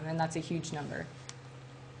 And that's a huge number.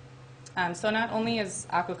 So not only is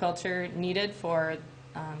aquaculture needed for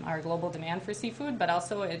our global demand for seafood, but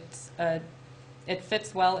also it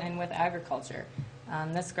fits well in with agriculture.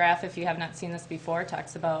 This graph, if you have not seen this before,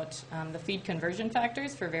 talks about the feed conversion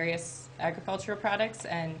factors for various agricultural products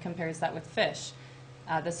and compares that with fish.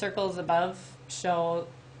 The circles above show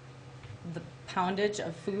the poundage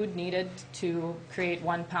of food needed to create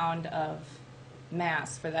 1 pound of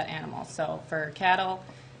mass for that animal. So for cattle,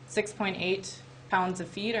 6.8 pounds of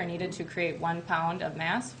feed are needed to create 1 pound of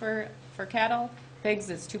mass for cattle. Pigs,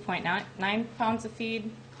 it's 2.9 pounds of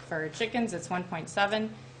feed. For chickens, it's 1.7.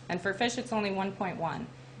 And for fish, it's only 1.1.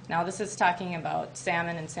 Now, this is talking about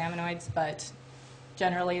salmon and salmonoids, but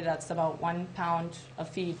generally that's about 1 pound of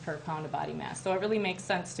feed per pound of body mass. So it really makes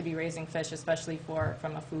sense to be raising fish, especially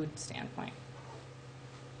from a food standpoint.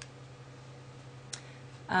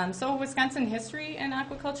 So Wisconsin history in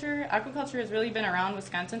aquaculture. Aquaculture has really been around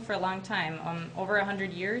Wisconsin for a long time, over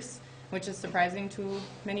 100 years, which is surprising to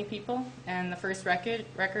many people. And the first record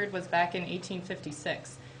was back in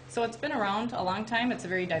 1856. So it's been around a long time. It's a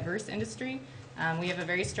very diverse industry. We have a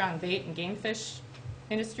very strong bait and game fish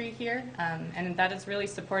industry here, and that is really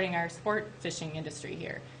supporting our sport fishing industry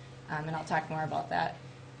here. And I'll talk more about that.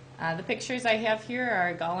 The pictures I have here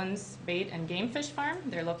are Gollin's Bait and Game Fish Farm.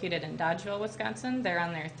 They're located in Dodgeville, Wisconsin. They're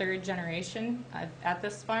on their 3rd generation at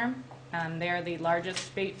this farm. They are the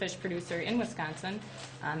largest bait fish producer in Wisconsin,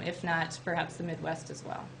 if not perhaps the Midwest as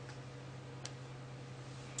well.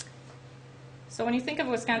 So when you think of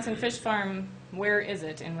Wisconsin Fish Farm, where is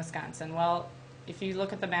it in Wisconsin? Well, if you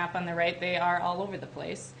look at the map on the right, they are all over the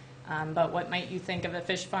place. But what might you think of a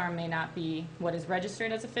fish farm may not be what is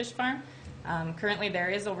registered as a fish farm. Currently there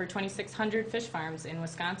is over 2,600 fish farms in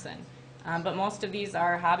Wisconsin. But most of these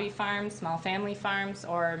are hobby farms, small family farms,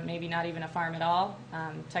 or maybe not even a farm at all.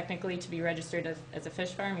 Technically, to be registered as a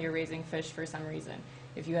fish farm, you're raising fish for some reason.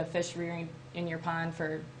 If you have fish rearing in your pond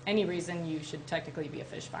for any reason, you should technically be a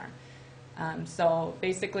fish farm. So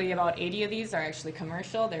basically about 80 of these are actually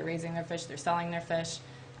commercial. They're raising their fish, they're selling their fish.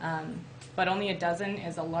 But only a dozen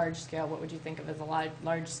is a large scale. What would you think of as a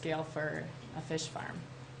large scale for a fish farm?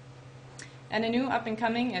 And a new up and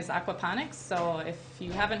coming is aquaponics. So if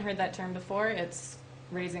you haven't heard that term before, it's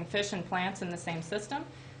raising fish and plants in the same system.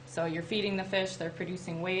 So you're feeding the fish, they're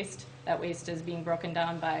producing waste. That waste is being broken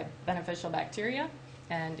down by beneficial bacteria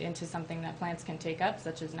and into something that plants can take up,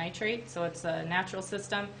 such as nitrate. So it's a natural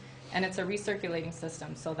system, and it's a recirculating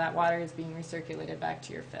system. So that water is being recirculated back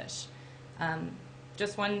to your fish.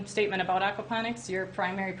 Just one statement about aquaponics, your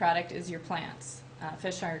primary product is your plants.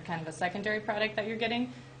 Fish are kind of a secondary product that you're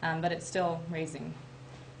getting, but it's still raising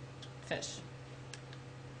fish.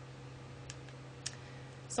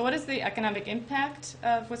 So what is the economic impact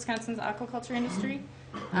of Wisconsin's aquaculture industry?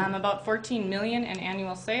 About 14 million in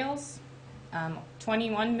annual sales,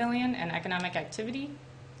 21 million in economic activity,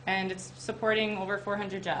 and it's supporting over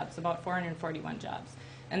 400 jobs, about 441 jobs.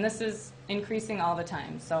 And this is increasing all the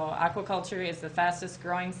time. So aquaculture is the fastest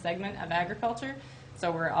growing segment of agriculture, so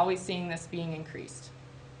we're always seeing this being increased.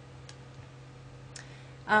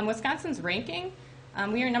 Wisconsin's ranking,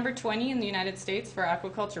 we are number 20 in the United States for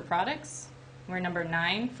aquaculture products. We're number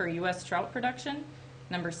 9 for U.S. trout production,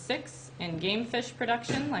 number 6 in game fish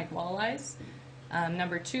production like walleyes,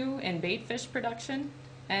 number 2 in bait fish production,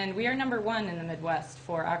 and we are number 1 in the Midwest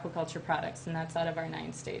for aquaculture products, and that's out of our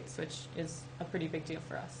 9 states, which is a pretty big deal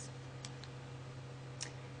for us.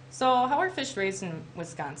 So how are fish raised in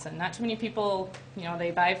Wisconsin? Not too many people,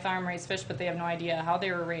 they buy farm-raised fish, but they have no idea how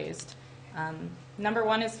they were raised. Number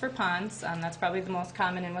 1 is for ponds. That's probably the most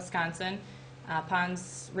common in Wisconsin.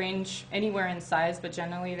 Ponds range anywhere in size, but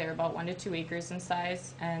generally they're about 1 to 2 acres in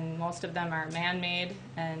size, and most of them are man-made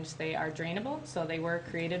and they are drainable, so they were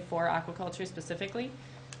created for aquaculture specifically.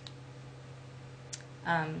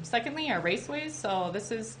 Secondly are raceways. So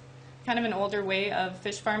this is kind of an older way of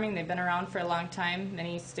fish farming. They've been around for a long time.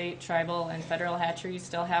 Many state, tribal, and federal hatcheries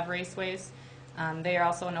still have raceways. They are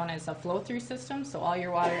also known as a flow-through system, so all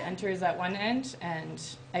your water enters at one end and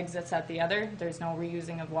exits at the other. There's no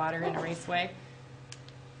reusing of water in a raceway,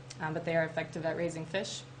 but they are effective at raising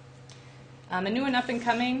fish. A new and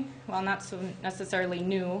up-and-coming, well, not so necessarily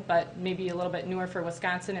new, but maybe a little bit newer for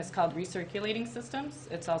Wisconsin, is called recirculating systems.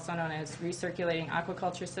 It's also known as recirculating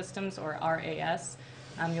aquaculture systems, or RAS.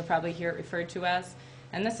 You'll probably hear it referred to as.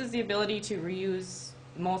 And this is the ability to reuse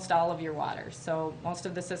most all of your water. So most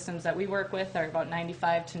of the systems that we work with are about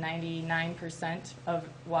 95 to 99% of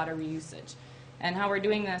water reusage. And how we're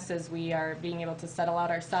doing this is we are being able to settle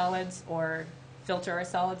out our solids or filter our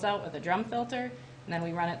solids out with a drum filter, and then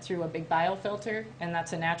we run it through a big biofilter, and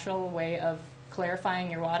that's a natural way of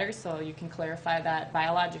clarifying your water, so you can clarify that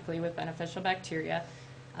biologically with beneficial bacteria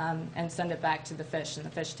and send it back to the fish in the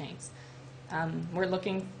fish tanks. We're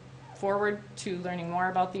looking forward to learning more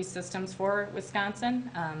about these systems for Wisconsin.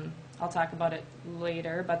 I'll talk about it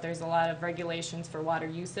later, but there's a lot of regulations for water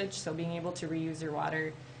usage, so being able to reuse your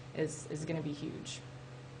water is going to be huge.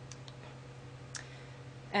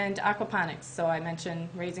 And aquaponics, so I mentioned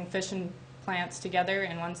raising fish and plants together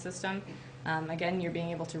in one system. Again, you're being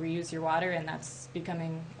able to reuse your water, and that's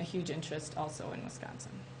becoming a huge interest also in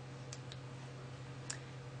Wisconsin.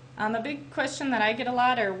 A big question that I get a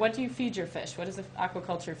lot are, what do you feed your fish? What is an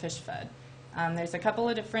aquaculture fish fed? There's a couple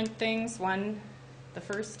of different things. The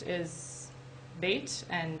first is bait,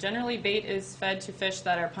 and generally bait is fed to fish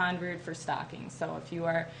that are pond reared for stocking. So if you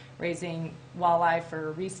are raising walleye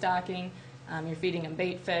for restocking, you're feeding them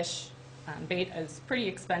bait fish. Bait is pretty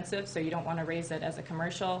expensive, so you don't want to raise it as a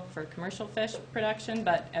commercial fish production,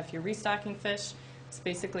 but if you're restocking fish, it's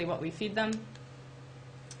basically what we feed them.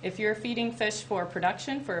 If you're feeding fish for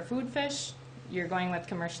production, for a food fish, you're going with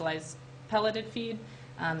commercialized pelleted feed.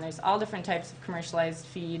 There's all different types of commercialized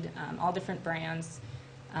feed, all different brands.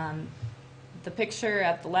 The picture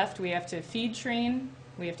at the left, we have to feed train.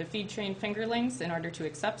 We have to feed train fingerlings in order to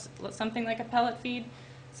accept something like a pellet feed.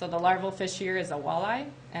 So the larval fish here is a walleye,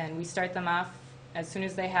 and we start them off as soon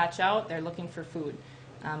as they hatch out. They're looking for food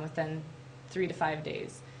within 3 to 5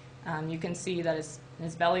 days. You can see that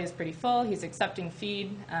his belly is pretty full. He's accepting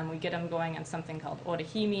feed. We get him going on something called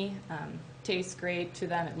otahimi. Tastes great to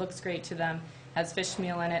them. It looks great to them. Has fish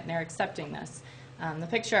meal in it, and they're accepting this. The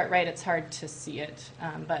picture at right, it's hard to see it,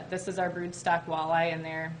 but this is our broodstock walleye,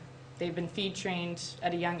 and they've been feed trained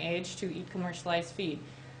at a young age to eat commercialized feed.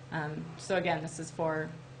 So again, this is for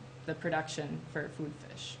the production for food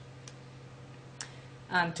fish.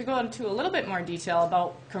 To go into a little bit more detail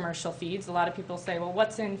about commercial feeds, a lot of people say, well,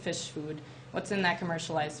 what's in fish food? What's in that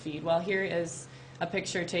commercialized feed? Well, here is a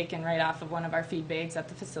picture taken right off of one of our feed bags at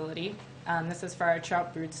the facility. This is for our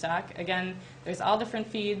trout broodstock. Again, there's all different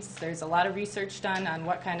feeds. There's a lot of research done on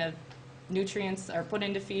what kind of nutrients are put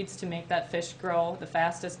into feeds to make that fish grow the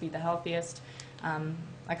fastest, be the healthiest.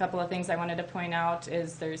 A couple of things I wanted to point out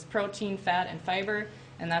is there's protein, fat, and fiber,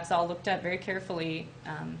 and that's all looked at very carefully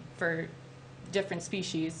for different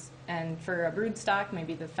species. And for a broodstock,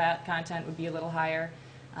 maybe the fat content would be a little higher,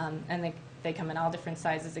 and they come in all different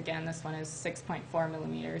sizes. Again, this one is 6.4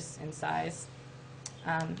 millimeters in size.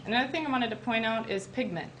 Another thing I wanted to point out is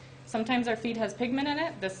pigment. Sometimes our feed has pigment in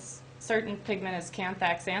it. This certain pigment is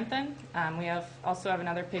canthaxanthin. We also have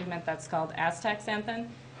another pigment that's called astaxanthin.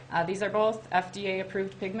 These are both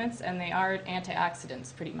FDA-approved pigments, and they are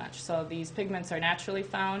antioxidants pretty much. So these pigments are naturally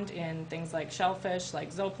found in things like shellfish,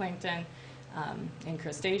 like zooplankton, in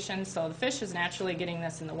crustaceans. So the fish is naturally getting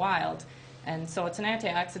this in the wild. And so it's an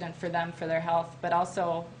antioxidant for them, for their health, but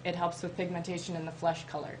also it helps with pigmentation in the flesh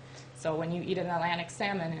color. So when you eat an Atlantic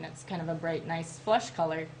salmon and it's kind of a bright, nice flesh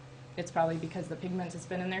color, it's probably because the pigment has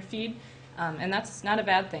been in their feed. And that's not a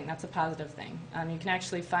bad thing, that's a positive thing. You can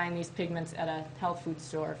actually find these pigments at a health food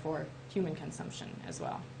store for human consumption as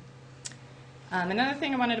well. Another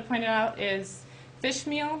thing I wanted to point out is fish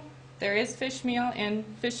meal. There is fish meal in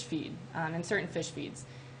fish feed, in certain fish feeds.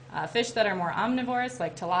 Fish that are more omnivorous,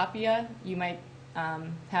 like tilapia, you might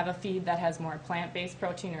have a feed that has more plant-based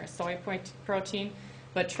protein or a soy protein.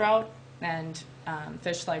 But trout and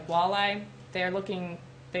fish like walleye,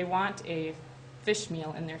 they want a fish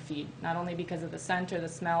meal in their feed, not only because of the scent or the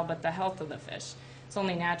smell, but the health of the fish. It's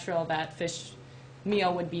only natural that fish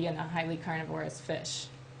meal would be in a highly carnivorous fish.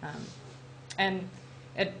 And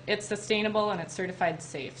it's sustainable and it's certified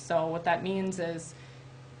safe. So what that means is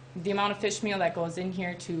the amount of fish meal that goes in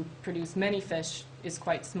here to produce many fish is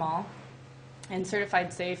quite small. And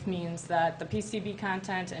certified safe means that the PCB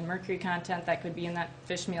content and mercury content that could be in that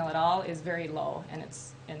fish meal at all is very low, and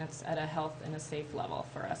it's at a health and a safe level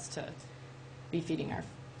for us to be feeding our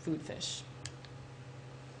food fish.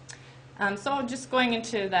 So just going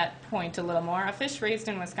into that point a little more, a fish raised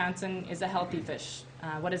in Wisconsin is a healthy fish.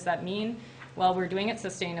 What does that mean? Well, we're doing it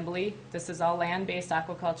sustainably. This is all land-based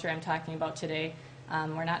aquaculture I'm talking about today.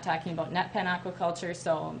 We're not talking about net pen aquaculture,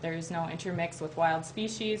 so there's no intermix with wild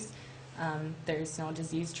species. There's no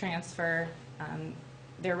disease transfer.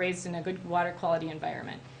 They're raised in a good water quality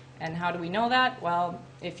environment. And how do we know that? Well,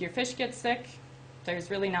 if your fish gets sick,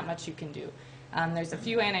 there's really not much you can do. There's a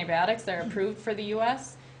few antibiotics that are approved for the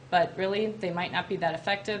U.S., but really they might not be that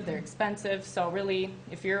effective. They're expensive. So really,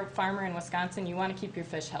 if you're a farmer in Wisconsin, you want to keep your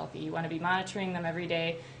fish healthy. You want to be monitoring them every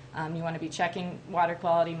day. You want to be checking water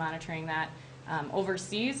quality, monitoring that.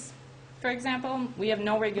 Overseas, for example, we have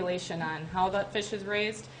no regulation on how that fish is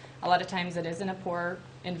raised. A lot of times it is in a poor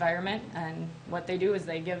environment, and what they do is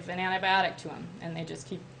they give an antibiotic to them, and they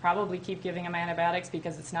just probably keep giving them antibiotics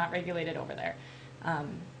because it's not regulated over there.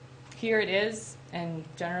 Here it is, and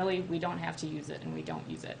generally we don't have to use it, and we don't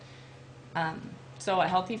use it. So a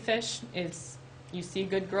healthy fish is, you see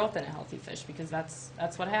good growth in a healthy fish because that's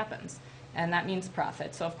what happens. And that means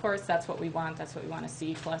profit. So of course that's what we want to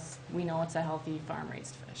see, plus we know it's a healthy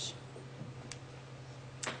farm-raised fish.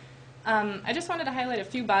 I just wanted to highlight a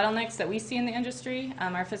few bottlenecks that we see in the industry.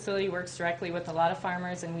 Our facility works directly with a lot of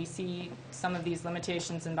farmers, and we see some of these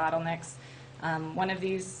limitations and bottlenecks. One of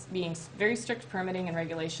these being very strict permitting and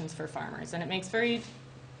regulations for farmers. And it makes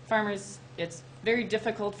farmers, it's very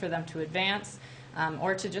difficult for them to advance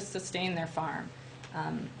or to just sustain their farm.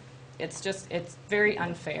 It's very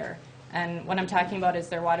unfair. And what I'm talking about is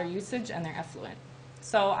their water usage and their effluent.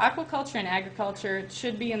 So aquaculture and agriculture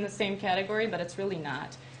should be in the same category, but it's really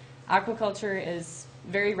not. Aquaculture is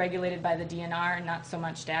very regulated by the DNR, not so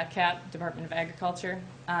much DATCAT, Department of Agriculture.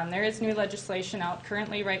 There is new legislation out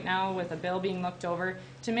currently right now with a bill being looked over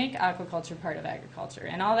to make aquaculture part of agriculture.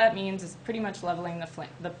 And all that means is pretty much leveling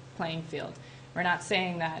the playing field. We're not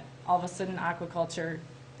saying that all of a sudden aquaculture,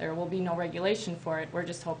 there will be no regulation for it. We're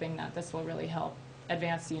just hoping that this will really help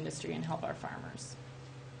advance the industry and help our farmers.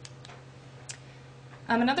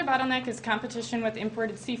 Another bottleneck is competition with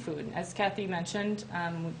imported seafood. As Kathy mentioned,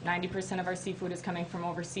 90% of our seafood is coming from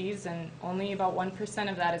overseas, and only about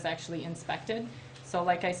 1% of that is actually inspected. So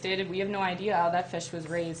like I stated, we have no idea how that fish was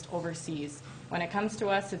raised overseas. When it comes to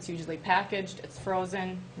us, it's usually packaged, it's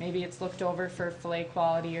frozen, maybe it's looked over for fillet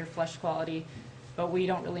quality or flesh quality, but we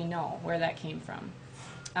don't really know where that came from.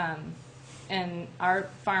 And our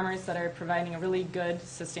farmers that are providing a really good,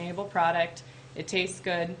 sustainable product, it tastes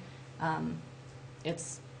good,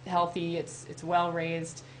 it's healthy, it's well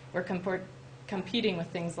raised. We're competing with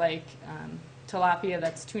things like tilapia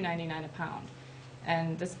that's $2.99 a pound.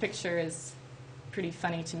 And this picture is pretty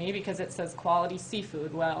funny to me because it says quality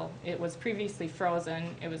seafood. Well, it was previously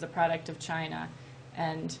frozen, it was a product of China,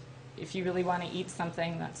 and if you really want to eat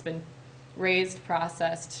something that's been raised,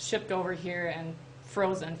 processed, shipped over here and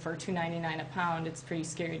frozen for $2.99 a pound, it's pretty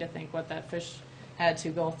scary to think what that fish had to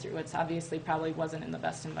go through. It's obviously probably wasn't in the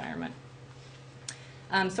best environment.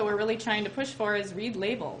 So we're really trying to push for is read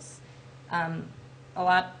labels.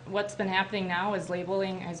 What's been happening now is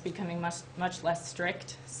labeling is becoming much less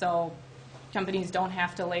strict. So companies don't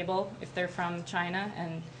have to label if they're from China,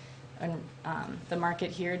 and the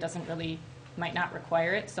market here might not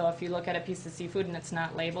require it. So if you look at a piece of seafood and it's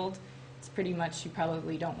not labeled, it's pretty much you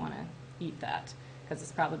probably don't want to eat that because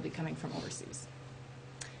it's probably coming from overseas.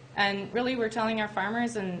 And really, we're telling our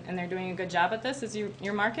farmers, and they're doing a good job at this, is you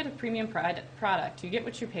market a premium product. You get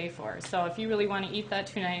what you pay for. So if you really want to eat that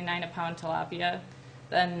 $2.99 a pound tilapia,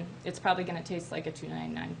 then it's probably going to taste like a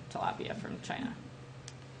 $2.99 tilapia from China.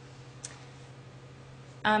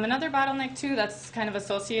 Another bottleneck, too, that's kind of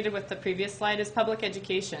associated with the previous slide is public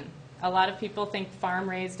education. A lot of people think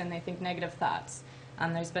farm-raised and they think negative thoughts.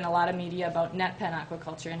 There's been a lot of media about net pen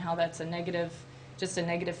aquaculture and how that's just a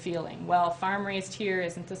negative feeling. Well, farm-raised here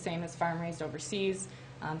isn't the same as farm-raised overseas.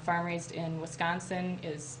 Farm-raised in Wisconsin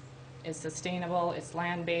is sustainable, it's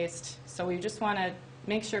land-based. So we just want to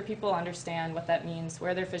make sure people understand what that means,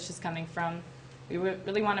 where their fish is coming from. We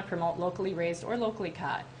really want to promote locally raised or locally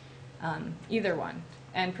caught, either one,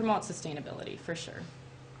 and promote sustainability for sure.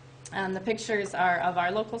 The pictures are of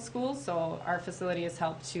our local schools, so our facility has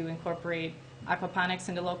helped to incorporate aquaponics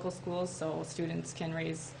into local schools so students can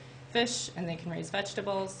raise fish and they can raise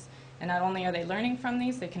vegetables. And not only are they learning from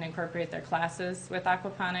these, they can incorporate their classes with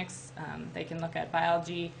aquaponics. They can look at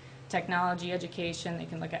biology, technology, education. They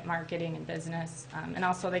can look at marketing and business. And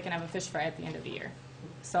also they can have a fish fry at the end of the year.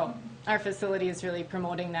 So our facility is really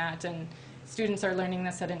promoting that, and students are learning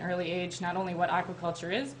this at an early age, not only what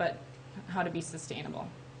aquaculture is, but how to be sustainable.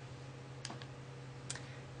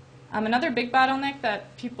 Another big bottleneck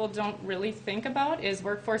that people don't really think about is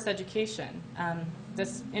workforce education.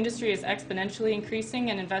 This industry is exponentially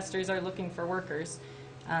increasing and investors are looking for workers.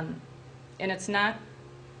 And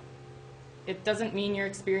it doesn't mean you're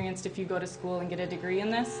experienced if you go to school and get a degree in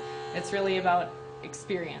this. It's really about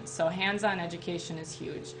experience. So hands-on education is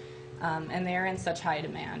huge. And they are in such high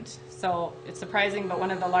demand. So it's surprising, but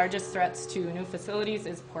one of the largest threats to new facilities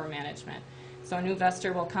is poor management. So a new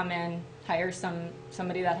investor will come in, hire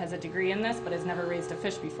somebody that has a degree in this but has never raised a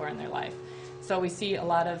fish before in their life. So we see a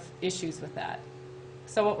lot of issues with that.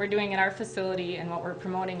 So what we're doing at our facility and what we're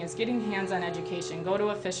promoting is getting hands-on education. Go to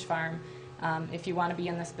a fish farm if you want to be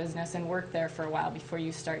in this business and work there for a while before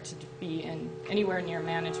you start to be in anywhere near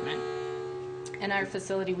management. In our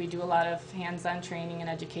facility, we do a lot of hands-on training and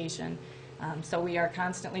education. So we are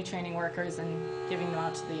constantly training workers and giving them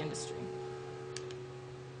out to the industry.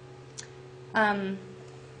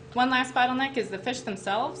 One last bottleneck is the fish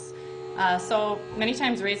themselves. So many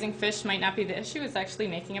times raising fish might not be the issue, it's actually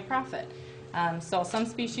making a profit. So some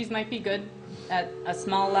species might be good at a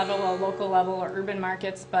small level, a local level, or urban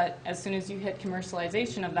markets, but as soon as you hit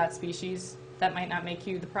commercialization of that species, that might not make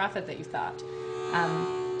you the profit that you thought.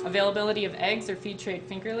 Availability of eggs or feed trade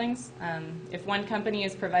fingerlings. If one company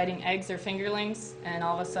is providing eggs or fingerlings and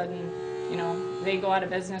all of a sudden they go out of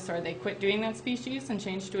business or they quit doing that species and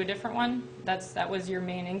change to a different one, that was your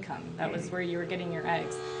main income. That was where you were getting your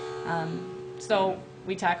eggs. So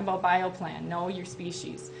we talk about bioplan, know your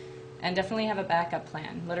species, and definitely have a backup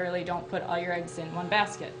plan. Literally don't put all your eggs in one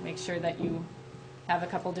basket. Make sure that you have a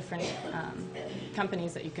couple different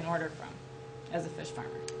companies that you can order from as a fish farmer.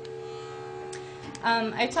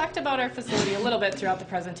 I talked about our facility a little bit throughout the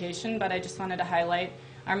presentation, but I just wanted to highlight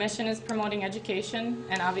our mission is promoting education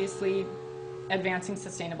and obviously advancing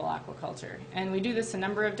sustainable aquaculture. And we do this a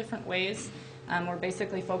number of different ways. We're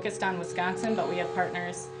basically focused on Wisconsin, but we have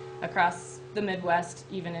partners across the Midwest,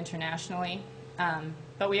 even internationally.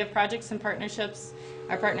 But we have projects and partnerships.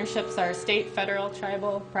 Our partnerships are state, federal,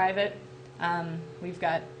 tribal, private. We've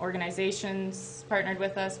got organizations partnered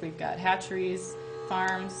with us. We've got hatcheries,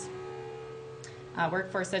 farms.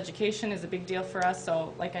 Workforce education is a big deal for us,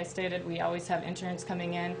 so like I stated, we always have interns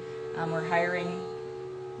coming in. We're hiring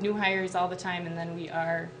new hires all the time, and then we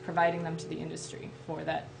are providing them to the industry for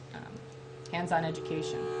that hands-on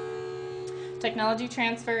education. Technology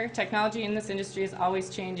transfer. Technology in this industry is always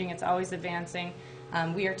changing. It's always advancing.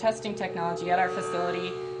 We are testing technology at our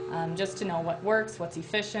facility just to know what works, what's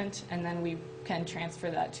efficient, and then we can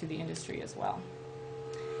transfer that to the industry as well.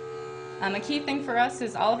 A key thing for us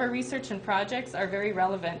is all of our research and projects are very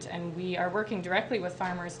relevant, and we are working directly with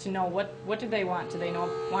farmers to know what do they want. Do they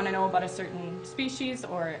want to know about a certain species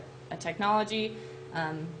or a technology?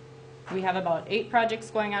 We have about 8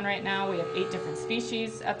 projects going on right now. We have 8 different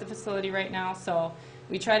species at the facility right now, so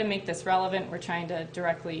we try to make this relevant. We're trying to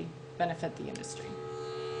directly benefit the industry.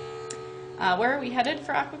 Where are we headed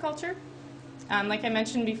for aquaculture? Like I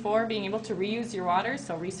mentioned before, being able to reuse your water,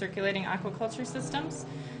 so recirculating aquaculture systems.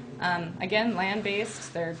 Again,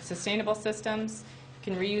 land-based, they're sustainable systems.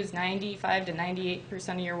 You can reuse 95 to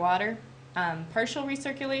 98% of your water. Partial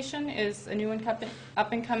recirculation is a new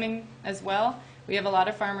up-and-coming as well. We have a lot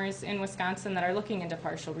of farmers in Wisconsin that are looking into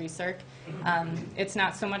partial recirc. It's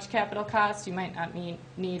not so much capital cost. You might not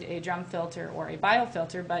need a drum filter or a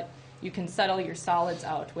biofilter, but you can settle your solids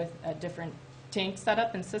out with a different tank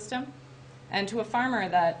setup and system. And to a farmer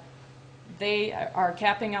that they are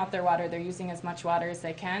capping out their water, they're using as much water as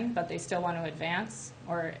they can, but they still want to advance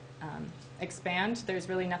or expand, there's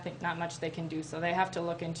really not much they can do. So they have to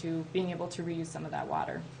look into being able to reuse some of that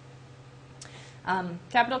water.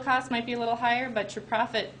 Capital costs might be a little higher, but your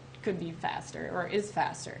profit could be faster or is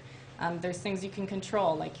faster. There's things you can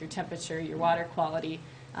control, like your temperature, your water quality,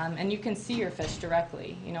 and you can see your fish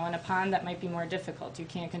directly. You know, in a pond that might be more difficult. You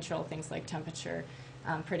can't control things like temperature,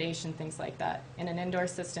 predation, things like that. In an indoor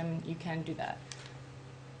system, you can do that.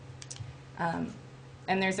 And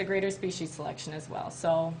there's a greater species selection as well.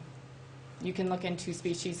 So you can look into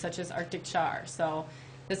species such as Arctic char. So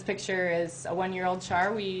this picture is a 1-year-old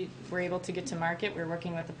char we were able to get to market. We're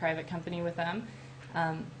working with a private company with them.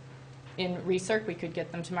 In recirc, we could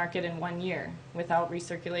get them to market in 1 year. Without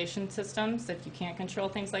recirculation systems, if you can't control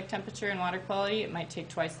things like temperature and water quality, it might take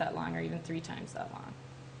twice that long or even 3 times that long.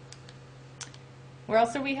 Where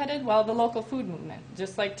else are we headed? Well, the local food movement.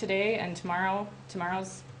 Just like today and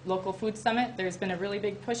tomorrow's local food summit, there's been a really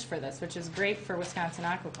big push for this, which is great for Wisconsin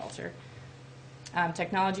aquaculture.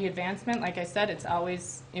 Technology advancement, like I said, it's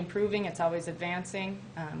always improving, it's always advancing.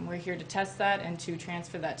 We're here to test that and to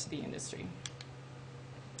transfer that to the industry.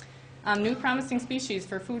 New promising species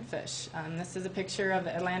for food fish. This is a picture of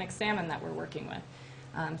the Atlantic salmon that we're working with.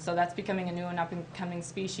 So that's becoming a new and up-and-coming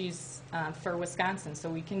species for Wisconsin.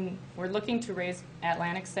 So we're looking to raise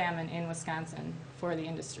Atlantic salmon in Wisconsin for the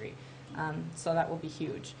industry. So that will be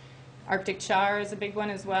huge. Arctic char is a big one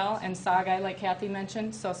as well, and saugeye, like Kathy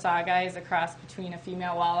mentioned. So saugeye is a cross between a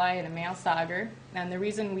female walleye and a male sauger. And the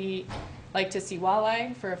reason we like to see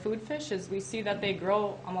walleye for a food fish is we see that they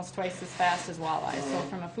grow almost twice as fast as walleye. So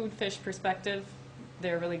from a food fish perspective,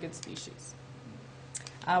 they're a really good species.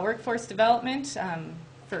 Workforce development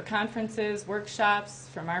for conferences, workshops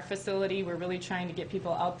from our facility. We're really trying to get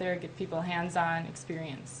people out there, get people hands-on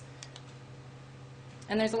experience.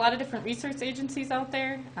 And there's a lot of different research agencies out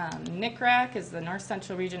there. NCRAC is the North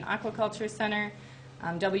Central Region Aquaculture Center.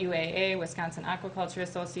 WAA, Wisconsin Aquaculture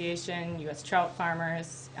Association, U.S. Trout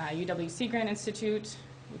Farmers, UW Sea Grant Institute,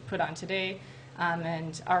 we put on today,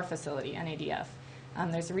 and our facility, NADF.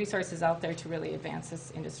 There's resources out there to really advance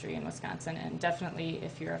this industry in Wisconsin, and definitely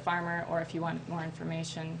if you're a farmer or if you want more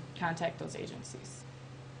information, contact those agencies.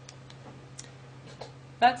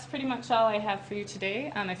 That's pretty much all I have for you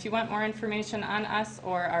today. If you want more information on us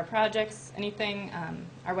or our projects, anything,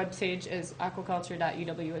 our webpage is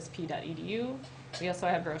aquaculture.uwsp.edu. We also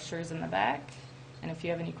have brochures in the back. And if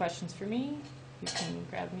you have any questions for me, you can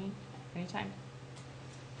grab me anytime.